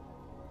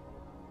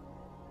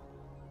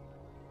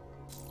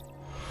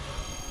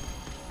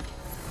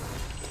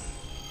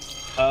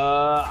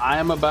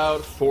 I'm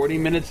about 40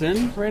 minutes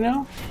in right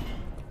now.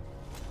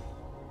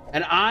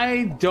 And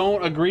I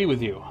don't agree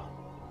with you.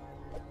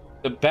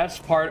 The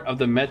best part of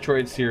the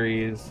Metroid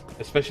series,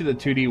 especially the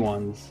 2D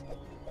ones,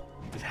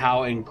 is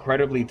how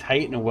incredibly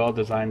tight and well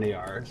designed they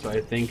are. So I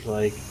think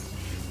like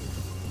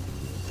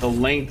the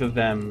length of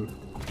them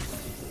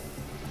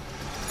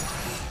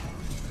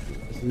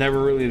is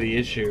never really the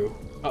issue.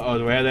 Uh-oh,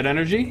 do I have that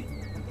energy?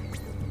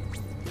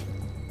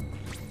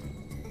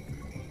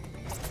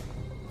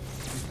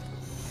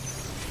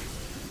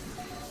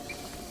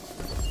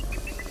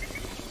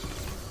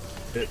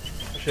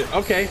 Shit.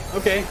 Okay,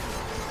 okay.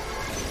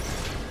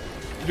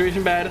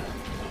 Situation bad.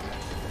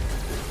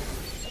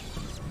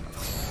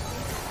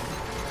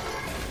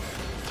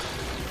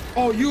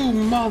 Oh, you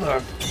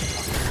mother!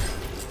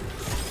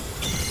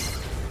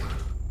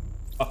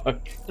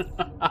 Fuck.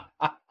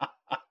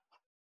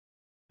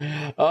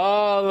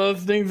 Oh,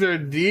 those things are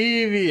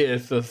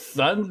devious. The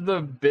sons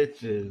of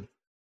bitches.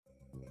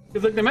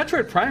 Because like the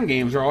Metroid Prime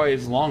games are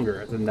always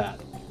longer than that.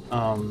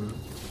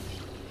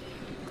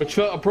 Which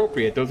felt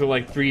appropriate. Those are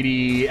like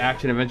 3D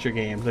action adventure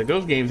games. Like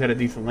those games had a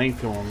decent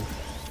length to them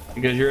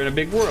because you're in a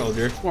big world,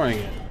 you're exploring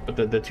it. But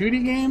the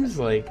 2D games,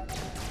 like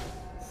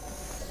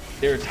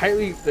they're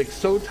tightly, like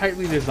so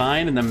tightly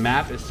designed, and the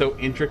map is so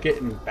intricate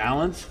and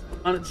balanced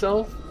on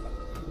itself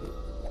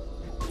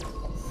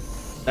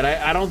that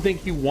I don't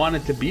think you want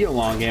it to be a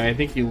long game. I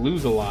think you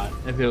lose a lot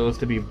if it was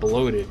to be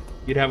bloated.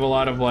 You'd have a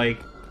lot of like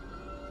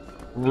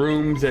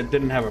rooms that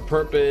didn't have a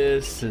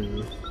purpose,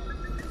 and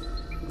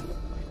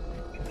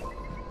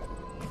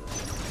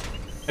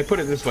I put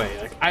it this way,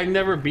 like I've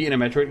never beaten a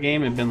Metroid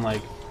game and been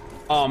like,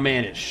 oh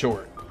man, it's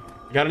short.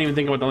 Like, I don't even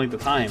think about the length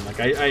of time. Like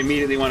I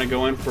immediately want to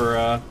go in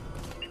for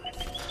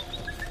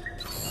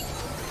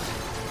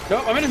no,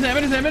 I'm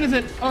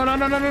innocent. Oh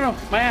no,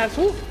 my ass.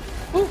 Ooh.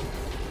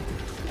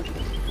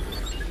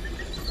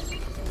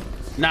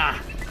 Nah,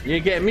 you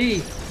ain't get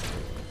me.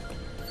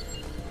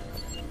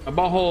 My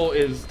butthole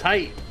is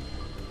tight.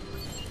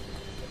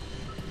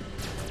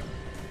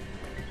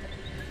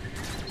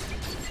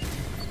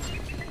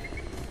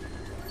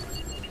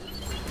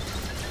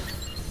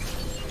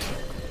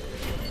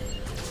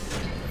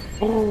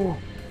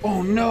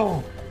 Oh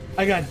no,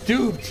 I got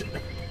duped.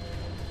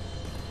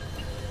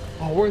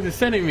 Oh, where's it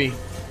sending me?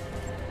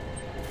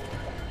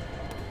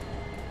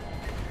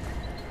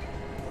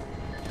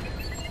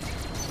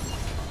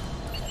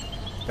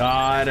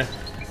 God.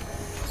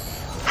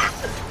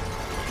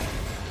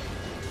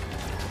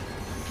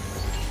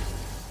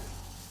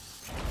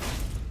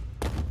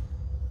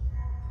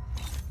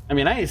 I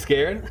mean, I ain't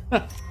scared.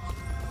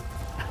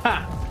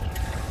 I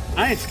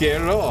ain't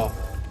scared at all.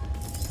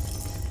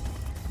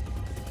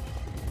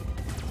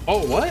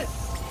 Oh, what?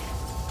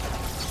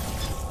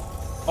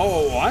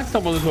 Oh, I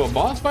stumbled into a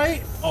boss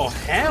fight? Oh,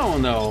 hell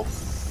no.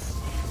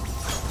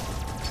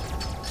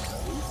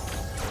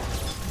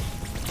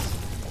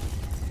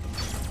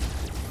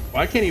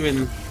 Well, I can't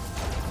even...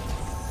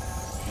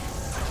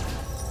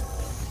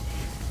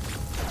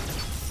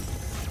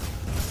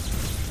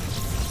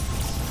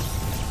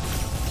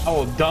 I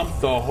will dump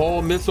the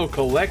whole missile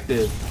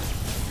collective,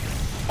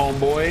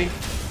 homeboy.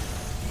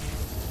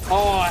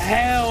 Oh,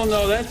 hell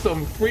no, that's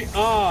some free...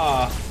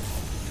 Ah.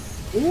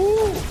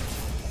 Woo.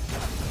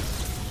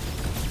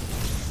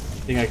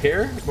 Think I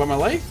care about my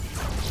life?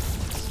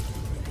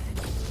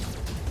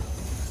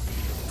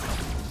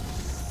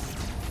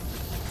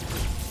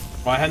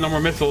 Oh, I had no more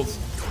missiles.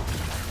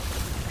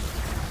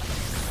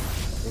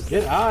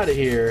 Get out of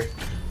here.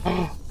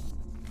 Oh,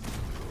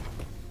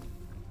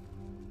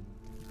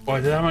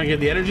 did I want to get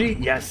the energy?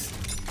 Yes.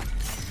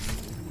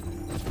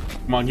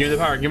 Come on, give me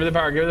the power, give me the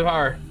power, give me the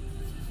power.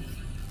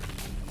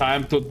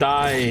 Time to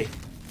die.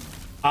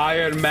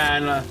 Iron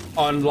Man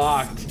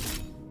unlocked.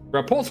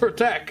 Repulsor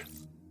tech.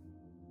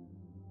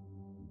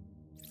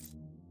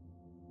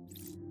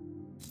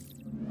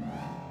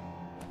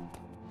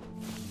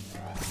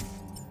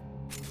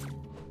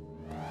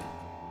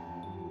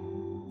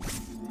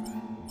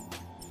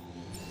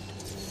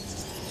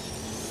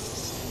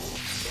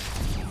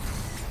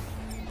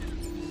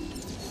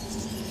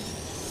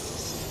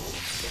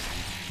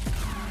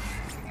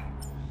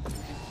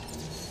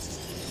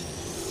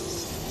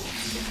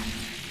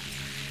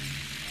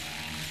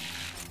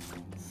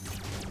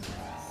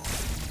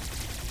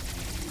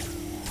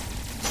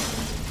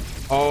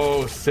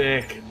 Oh,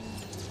 sick.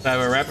 I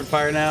have a rapid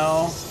fire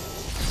now.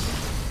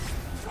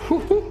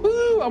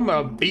 I'm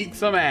gonna beat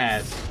some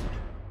ass.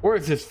 Where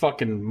is this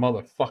fucking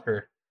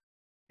motherfucker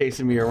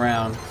chasing me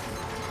around?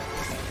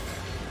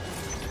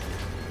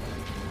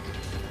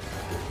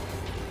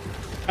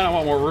 I kind of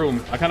want more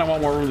room. I kind of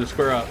want more room to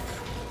square up.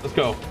 Let's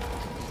go.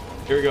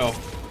 Here we go.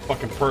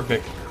 Fucking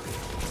perfect.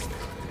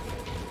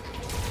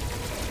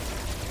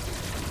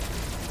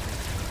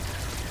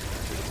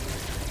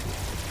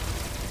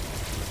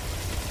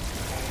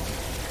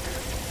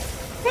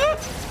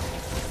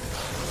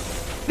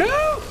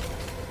 No!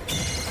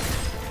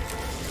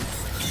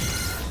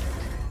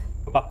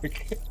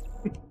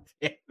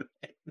 Damn it.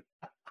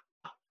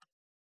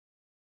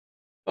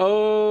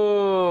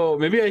 Oh,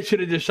 maybe I should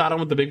have just shot him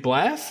with the big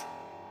blast?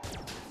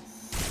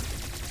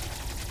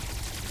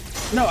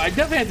 No, I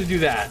definitely have to do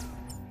that.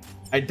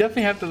 I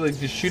definitely have to like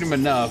just shoot him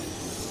enough.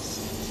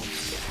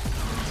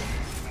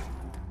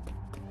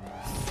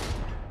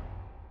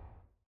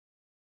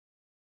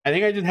 I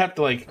think I just have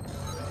to like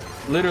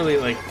literally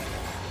like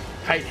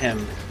kite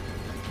him.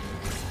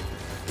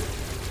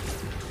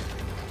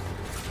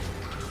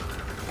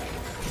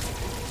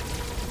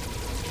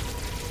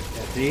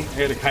 Yeah, see? I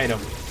gotta kite him.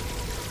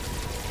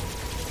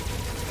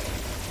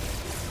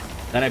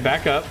 Then I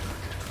back up.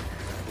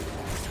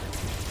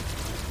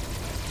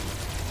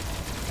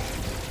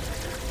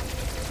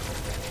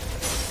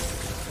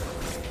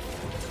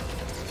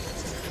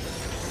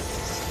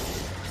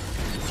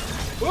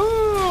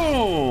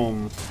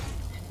 Boom!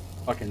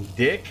 Fucking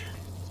dick.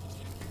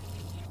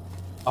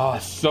 Oh,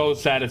 so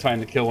satisfying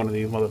to kill one of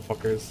these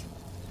motherfuckers.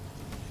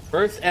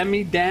 First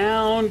enemy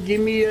down,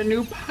 give me a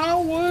new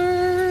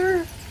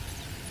power.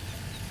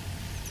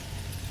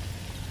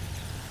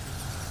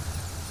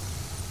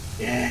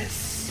 Yes.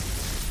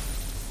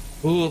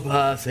 Cool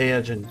pass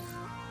agent.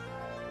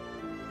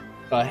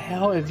 The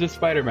hell is this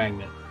spider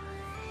magnet?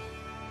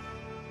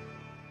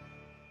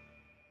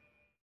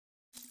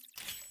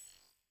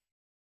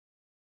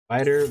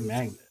 Spider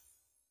magnet.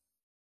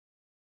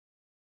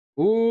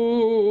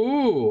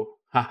 Ooh.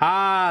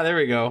 Haha, there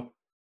we go.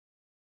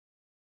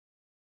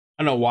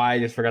 I don't know why I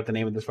just forgot the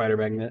name of the spider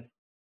magnet.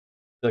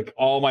 Like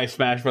all my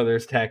Smash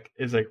Brothers tech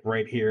is like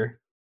right here.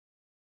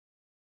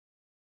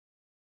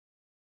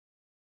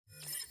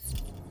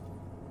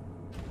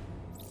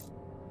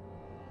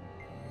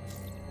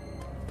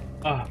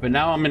 Oh, but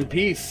now I'm in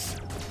peace.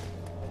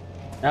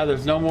 Now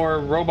there's no more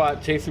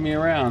robot chasing me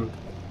around.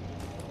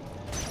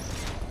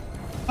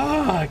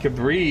 Ah, I can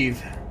breathe.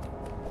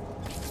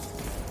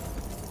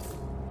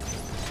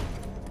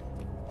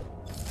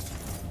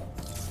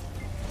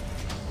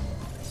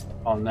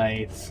 Oh,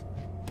 nice.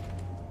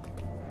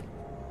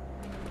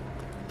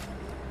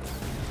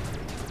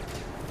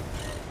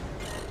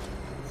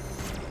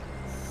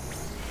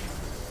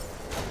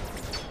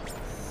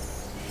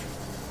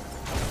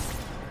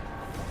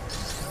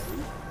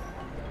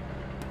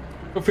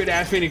 Feel free to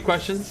ask me any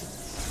questions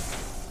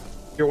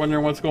if you're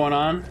wondering what's going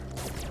on.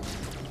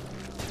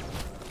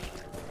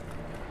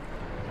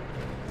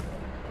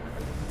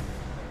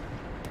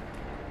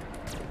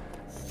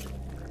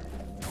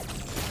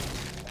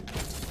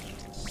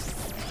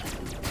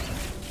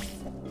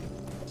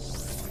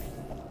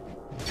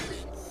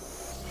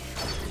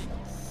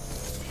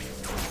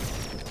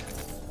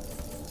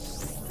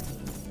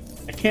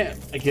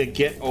 I can't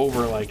get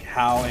over like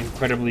how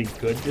incredibly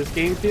good this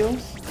game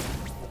feels.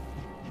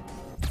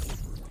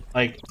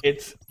 Like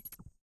it's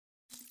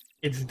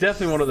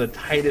definitely one of the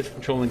tightest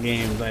controlling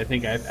games I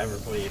think I've ever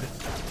played.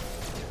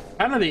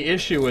 Kind of the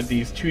issue with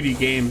these 2D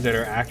games that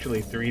are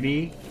actually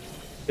 3D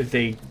is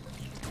they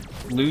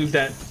lose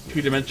that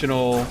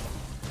two-dimensional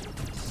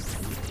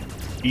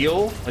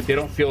feel. Like they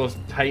don't feel as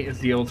tight as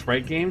the old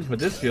Sprite games, but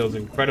this feels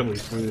incredibly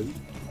smooth.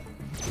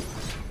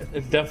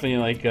 It's definitely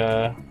like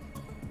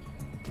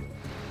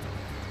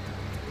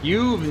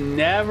you've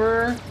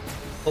never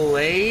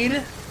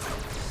played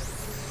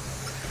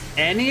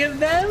any of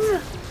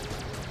them?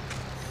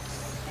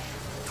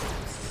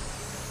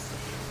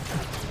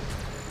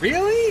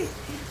 Really?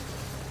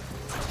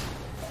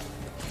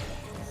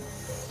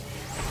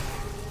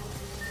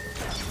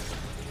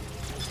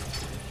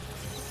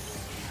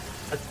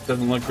 That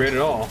doesn't look great at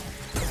all.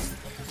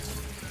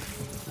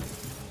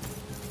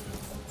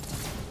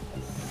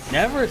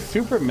 Never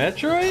Super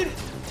Metroid?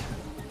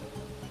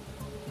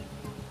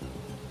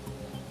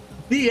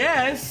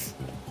 DS?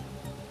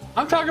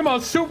 I'm talking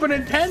about Super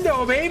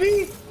Nintendo,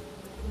 baby!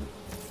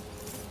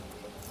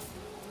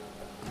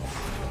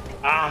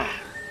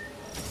 Ah!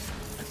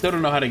 I still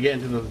don't know how to get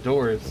into those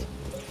doors.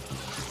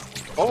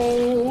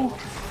 Oh!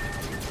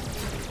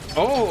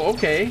 Oh,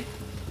 okay.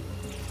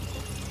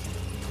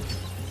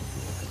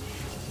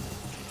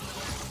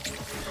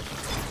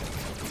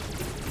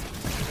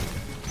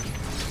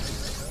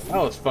 That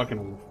was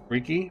fucking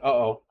freaky.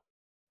 Uh-oh.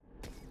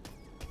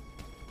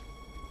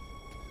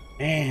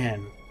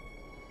 Man.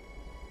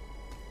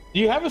 Do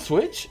you have a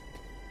Switch?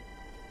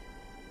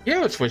 You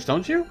have a Switch,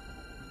 don't you?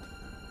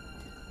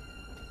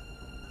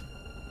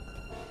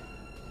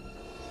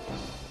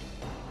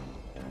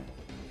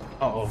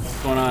 Uh-oh,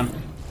 what's going on?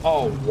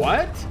 Oh,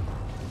 what?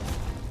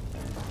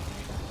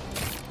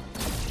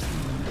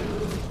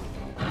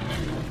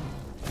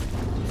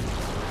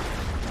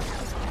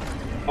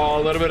 Oh,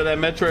 a little bit of that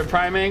Metroid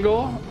Prime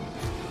angle.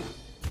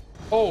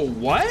 Oh,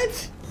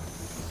 what?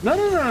 No,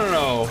 no, no, no,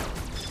 no.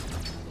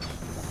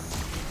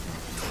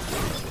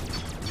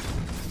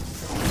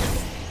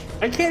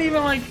 I can't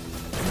even like...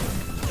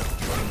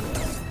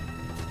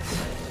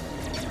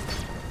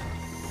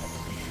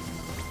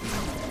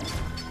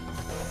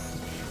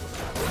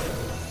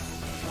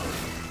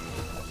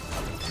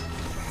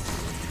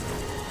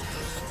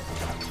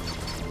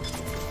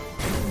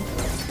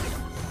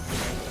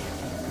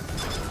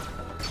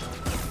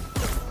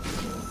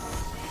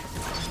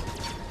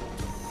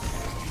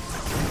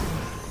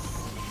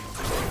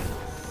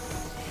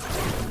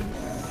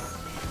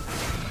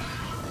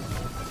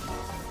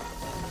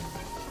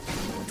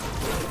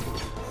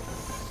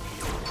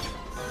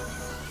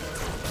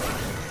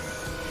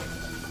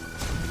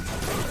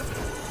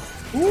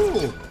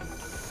 Ooh.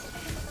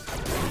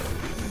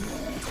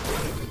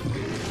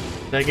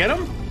 Did I get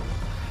him?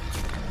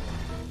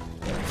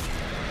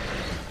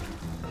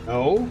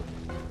 No.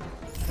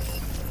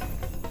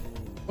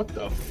 What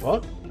the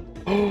fuck?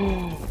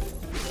 Oh,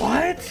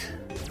 what?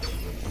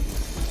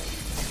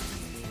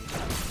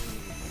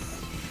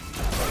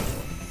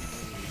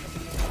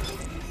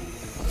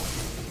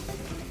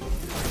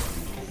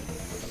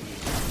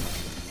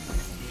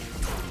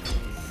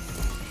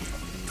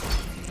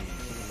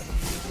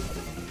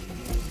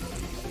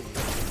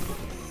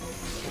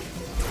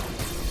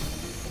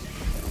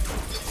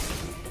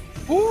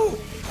 Ooh.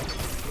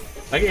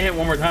 If I get hit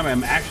one more time,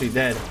 I'm actually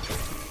dead.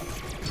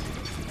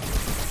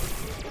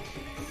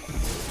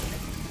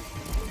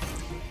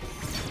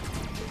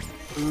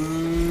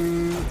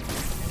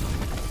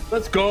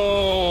 Let's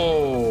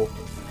go.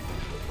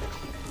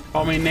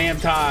 Call me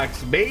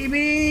Namtox,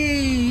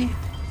 baby.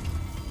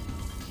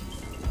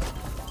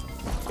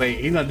 Wait,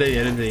 he's not dead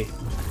yet, is he?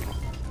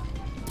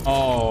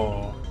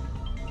 Oh.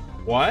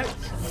 What?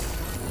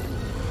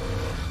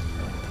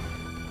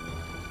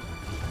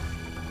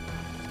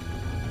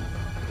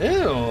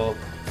 Ew.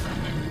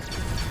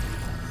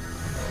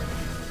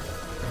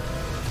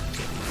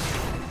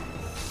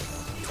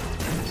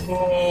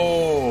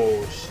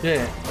 Oh,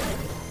 shit.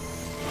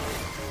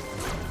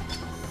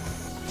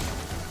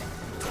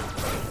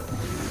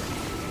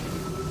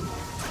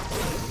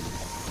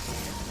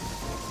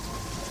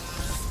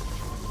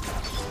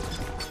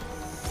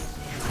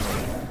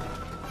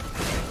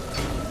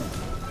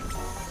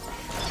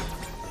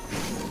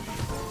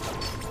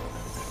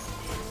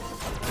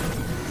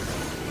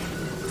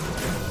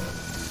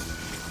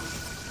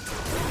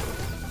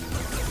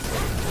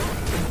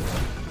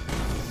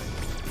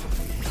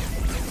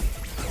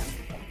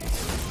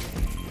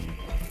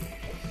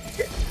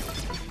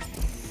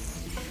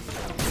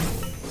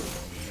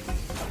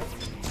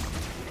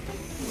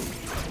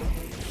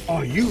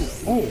 Oh, you.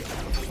 Oh.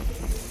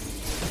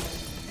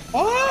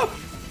 Oh!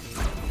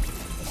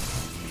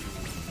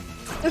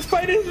 This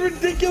fight is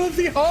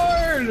ridiculously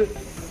hard.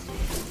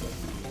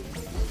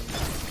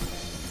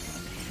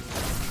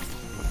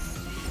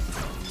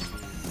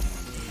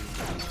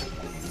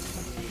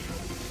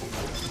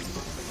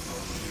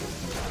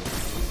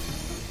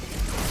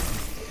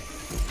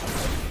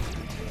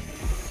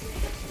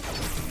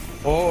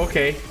 Oh,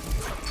 okay.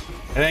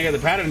 And then I got the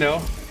pattern though.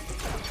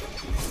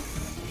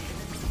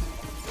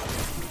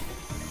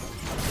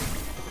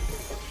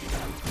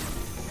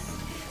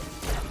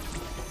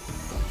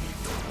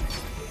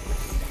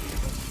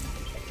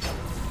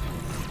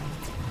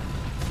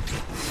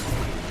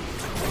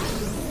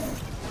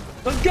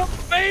 Let's go,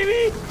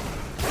 baby!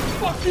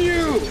 Fuck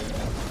you!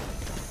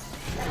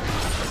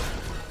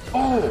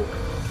 Oh!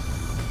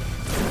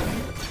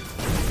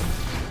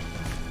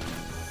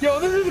 Yo,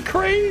 this is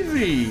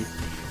crazy!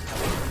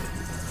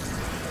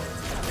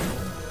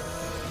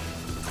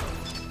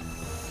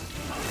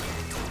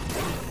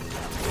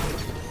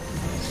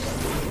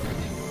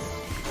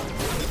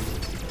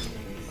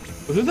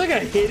 Was this like a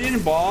hidden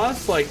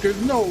boss? Like,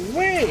 there's no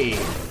way!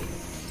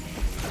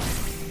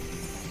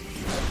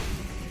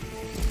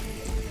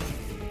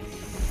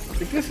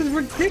 Like, this is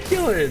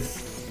ridiculous!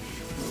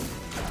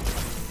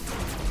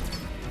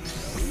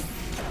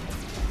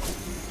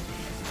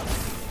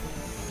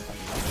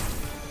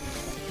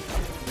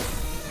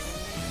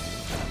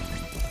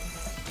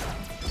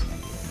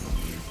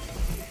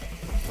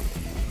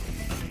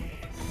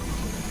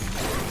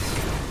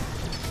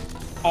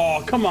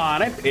 Oh, come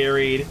on, I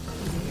parried.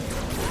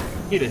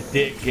 Eat a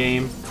dick,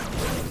 game.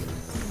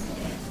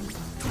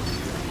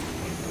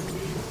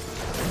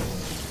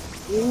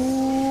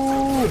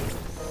 Ooh.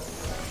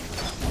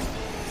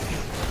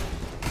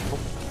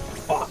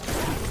 Oh, fuck.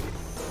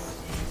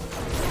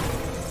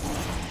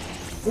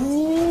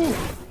 Ooh.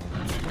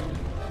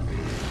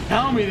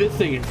 Tell me this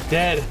thing is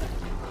dead.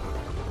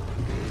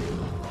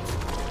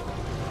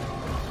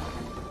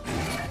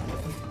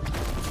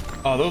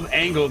 Oh, those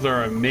angles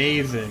are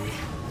amazing.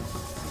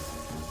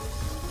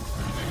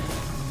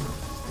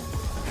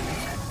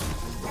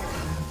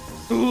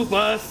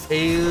 Super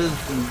sales.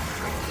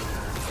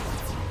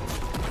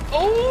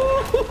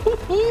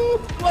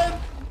 Oh, let's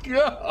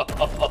go.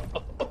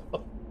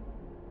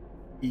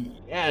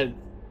 Yes.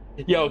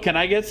 Yo, can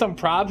I get some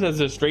props as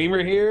a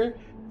streamer here?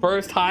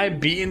 First time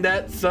beating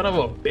that son of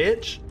a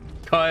bitch?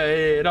 Cut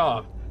it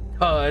off.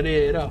 Cut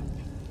it off.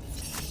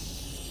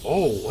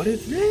 Oh, what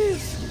is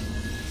this?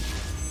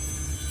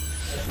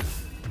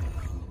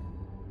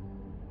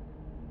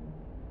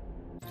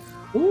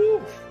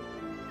 Ooh.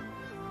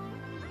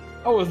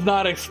 I was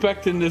not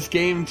expecting this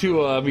game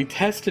to be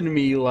testing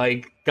me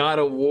like God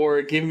of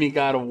War, give me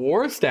God of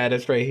War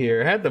status right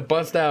here. I had to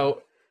bust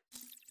out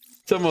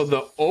some of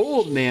the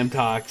old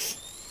Namtox.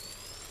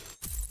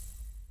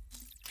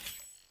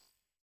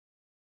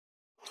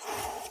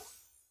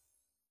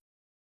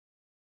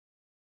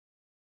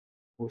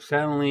 Well,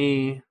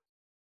 suddenly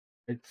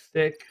it's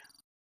sick.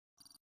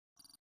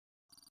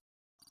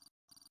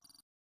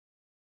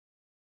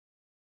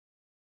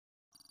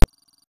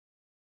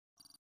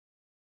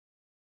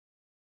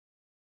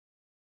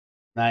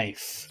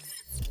 Nice.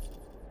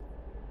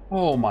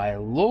 Oh my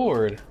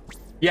lord.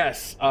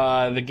 Yes,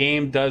 the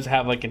game does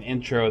have like an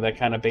intro that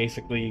kind of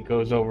basically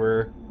goes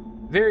over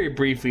very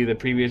briefly the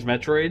previous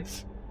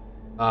Metroids.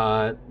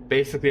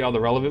 Basically all the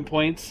relevant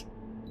points.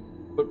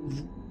 But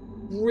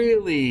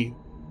really,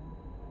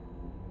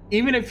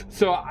 even if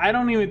so, I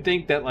don't even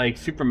think that like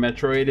Super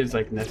Metroid is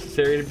like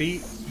necessary to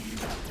beat.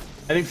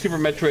 I think Super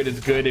Metroid is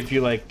good if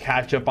you like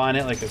catch up on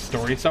it, like a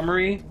story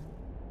summary.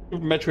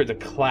 Super Metroid's a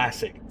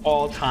classic,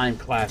 all-time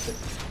classic.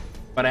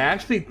 But I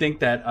actually think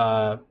that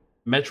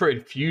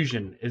Metroid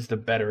Fusion is the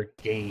better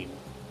game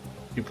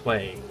to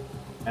play.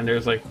 And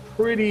there's like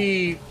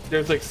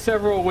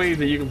several ways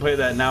that you can play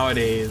that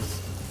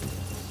nowadays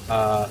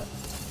on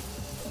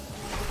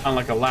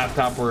like a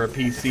laptop or a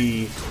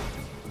PC.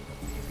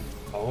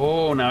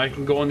 Oh, now I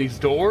can go in these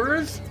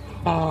doors?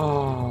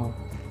 Oh,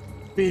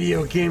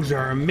 video games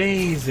are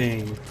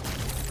amazing.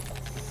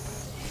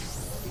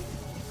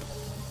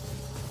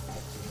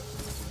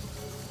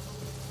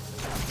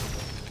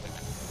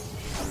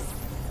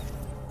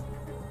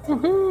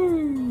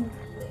 Woohoo!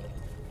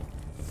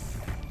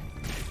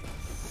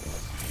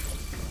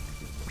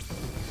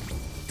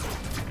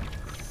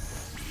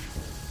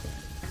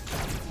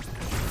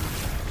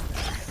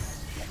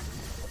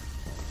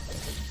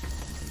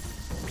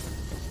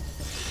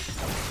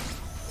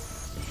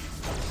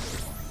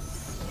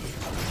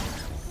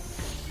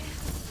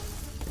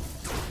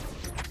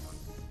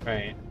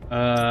 Right.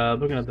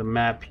 Looking at the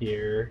map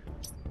here.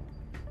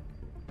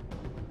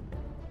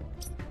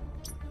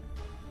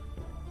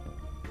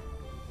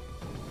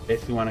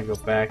 Guess you want to go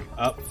back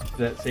up to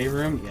that save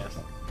room? Yes.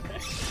 Okay.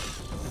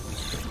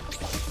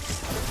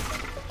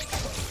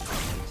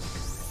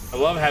 I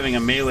love having a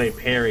melee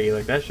parry.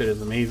 Like, that shit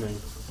is amazing.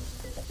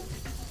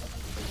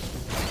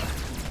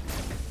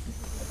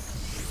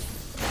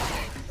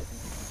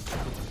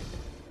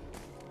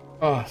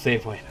 Oh,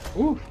 save point.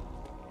 Ooh.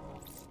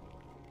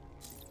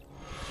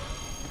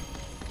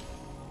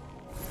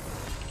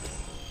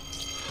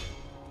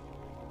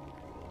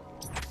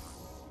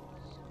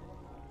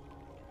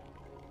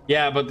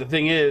 Yeah, but the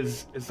thing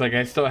is, it's like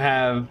I still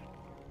have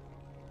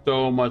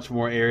so much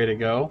more area to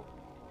go.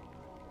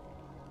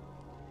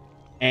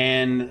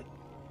 And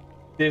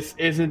this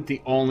isn't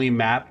the only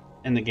map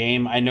in the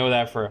game. I know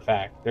that for a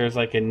fact. There's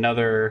like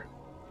another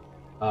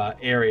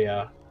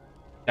area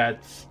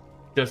that's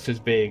just as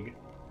big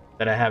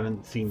that I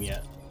haven't seen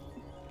yet.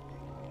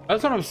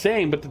 That's what I'm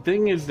saying, but the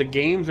thing is, the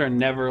games are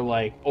never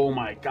like, oh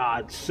my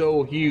god,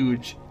 so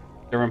huge.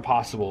 They're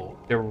impossible.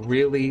 They're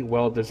really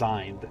well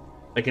designed.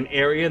 Like an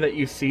area that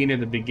you've seen at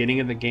the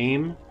beginning of the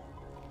game,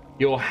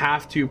 you'll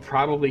have to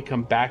probably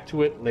come back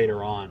to it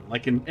later on.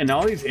 Like in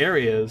all these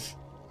areas,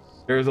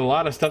 there's a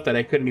lot of stuff that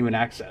I couldn't even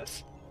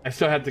access. I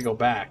still had to go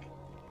back.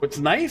 What's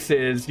nice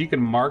is you can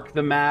mark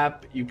the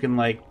map, you can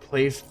like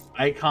place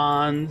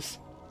icons.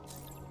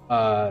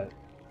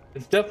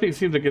 It definitely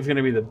seems like it's going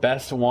to be the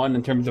best one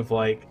in terms of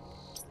like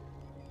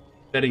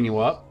setting you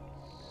up,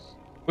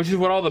 which is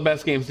what all the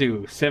best games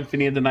do.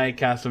 Symphony of the Night,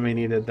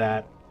 Castlevania did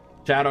that.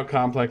 Shadow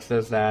Complex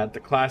does that.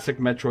 The classic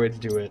Metroids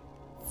do it.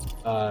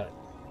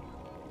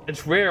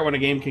 It's rare when a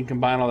game can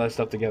combine all that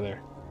stuff together.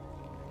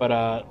 But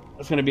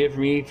that's going to be it for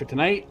me for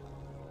tonight.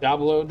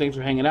 Diablo, thanks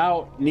for hanging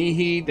out.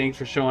 Nihi, thanks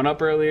for showing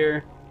up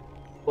earlier.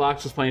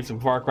 Blox was playing some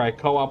Far Cry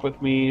co-op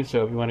with me,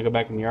 so if you want to go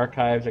back in the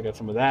archives, I got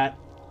some of that.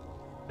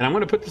 And I'm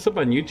going to put this up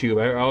on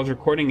YouTube. I was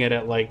recording it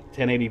at like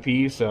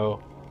 1080p,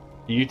 so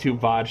the YouTube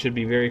VOD should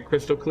be very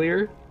crystal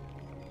clear.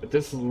 But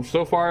this,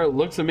 so far,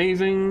 looks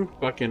amazing.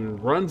 Fucking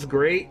runs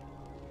great.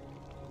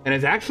 And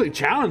it's actually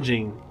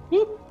challenging.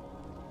 Woo!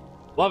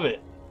 Love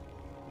it.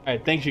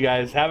 Alright, thanks you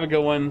guys. Have a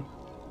good one.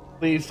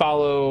 Please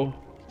follow,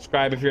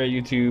 subscribe if you're at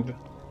YouTube.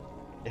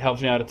 It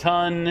helps me out a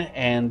ton.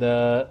 And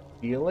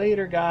see you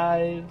later,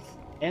 guys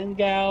and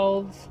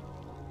gals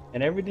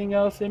and everything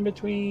else in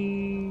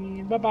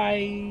between.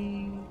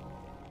 Bye-bye.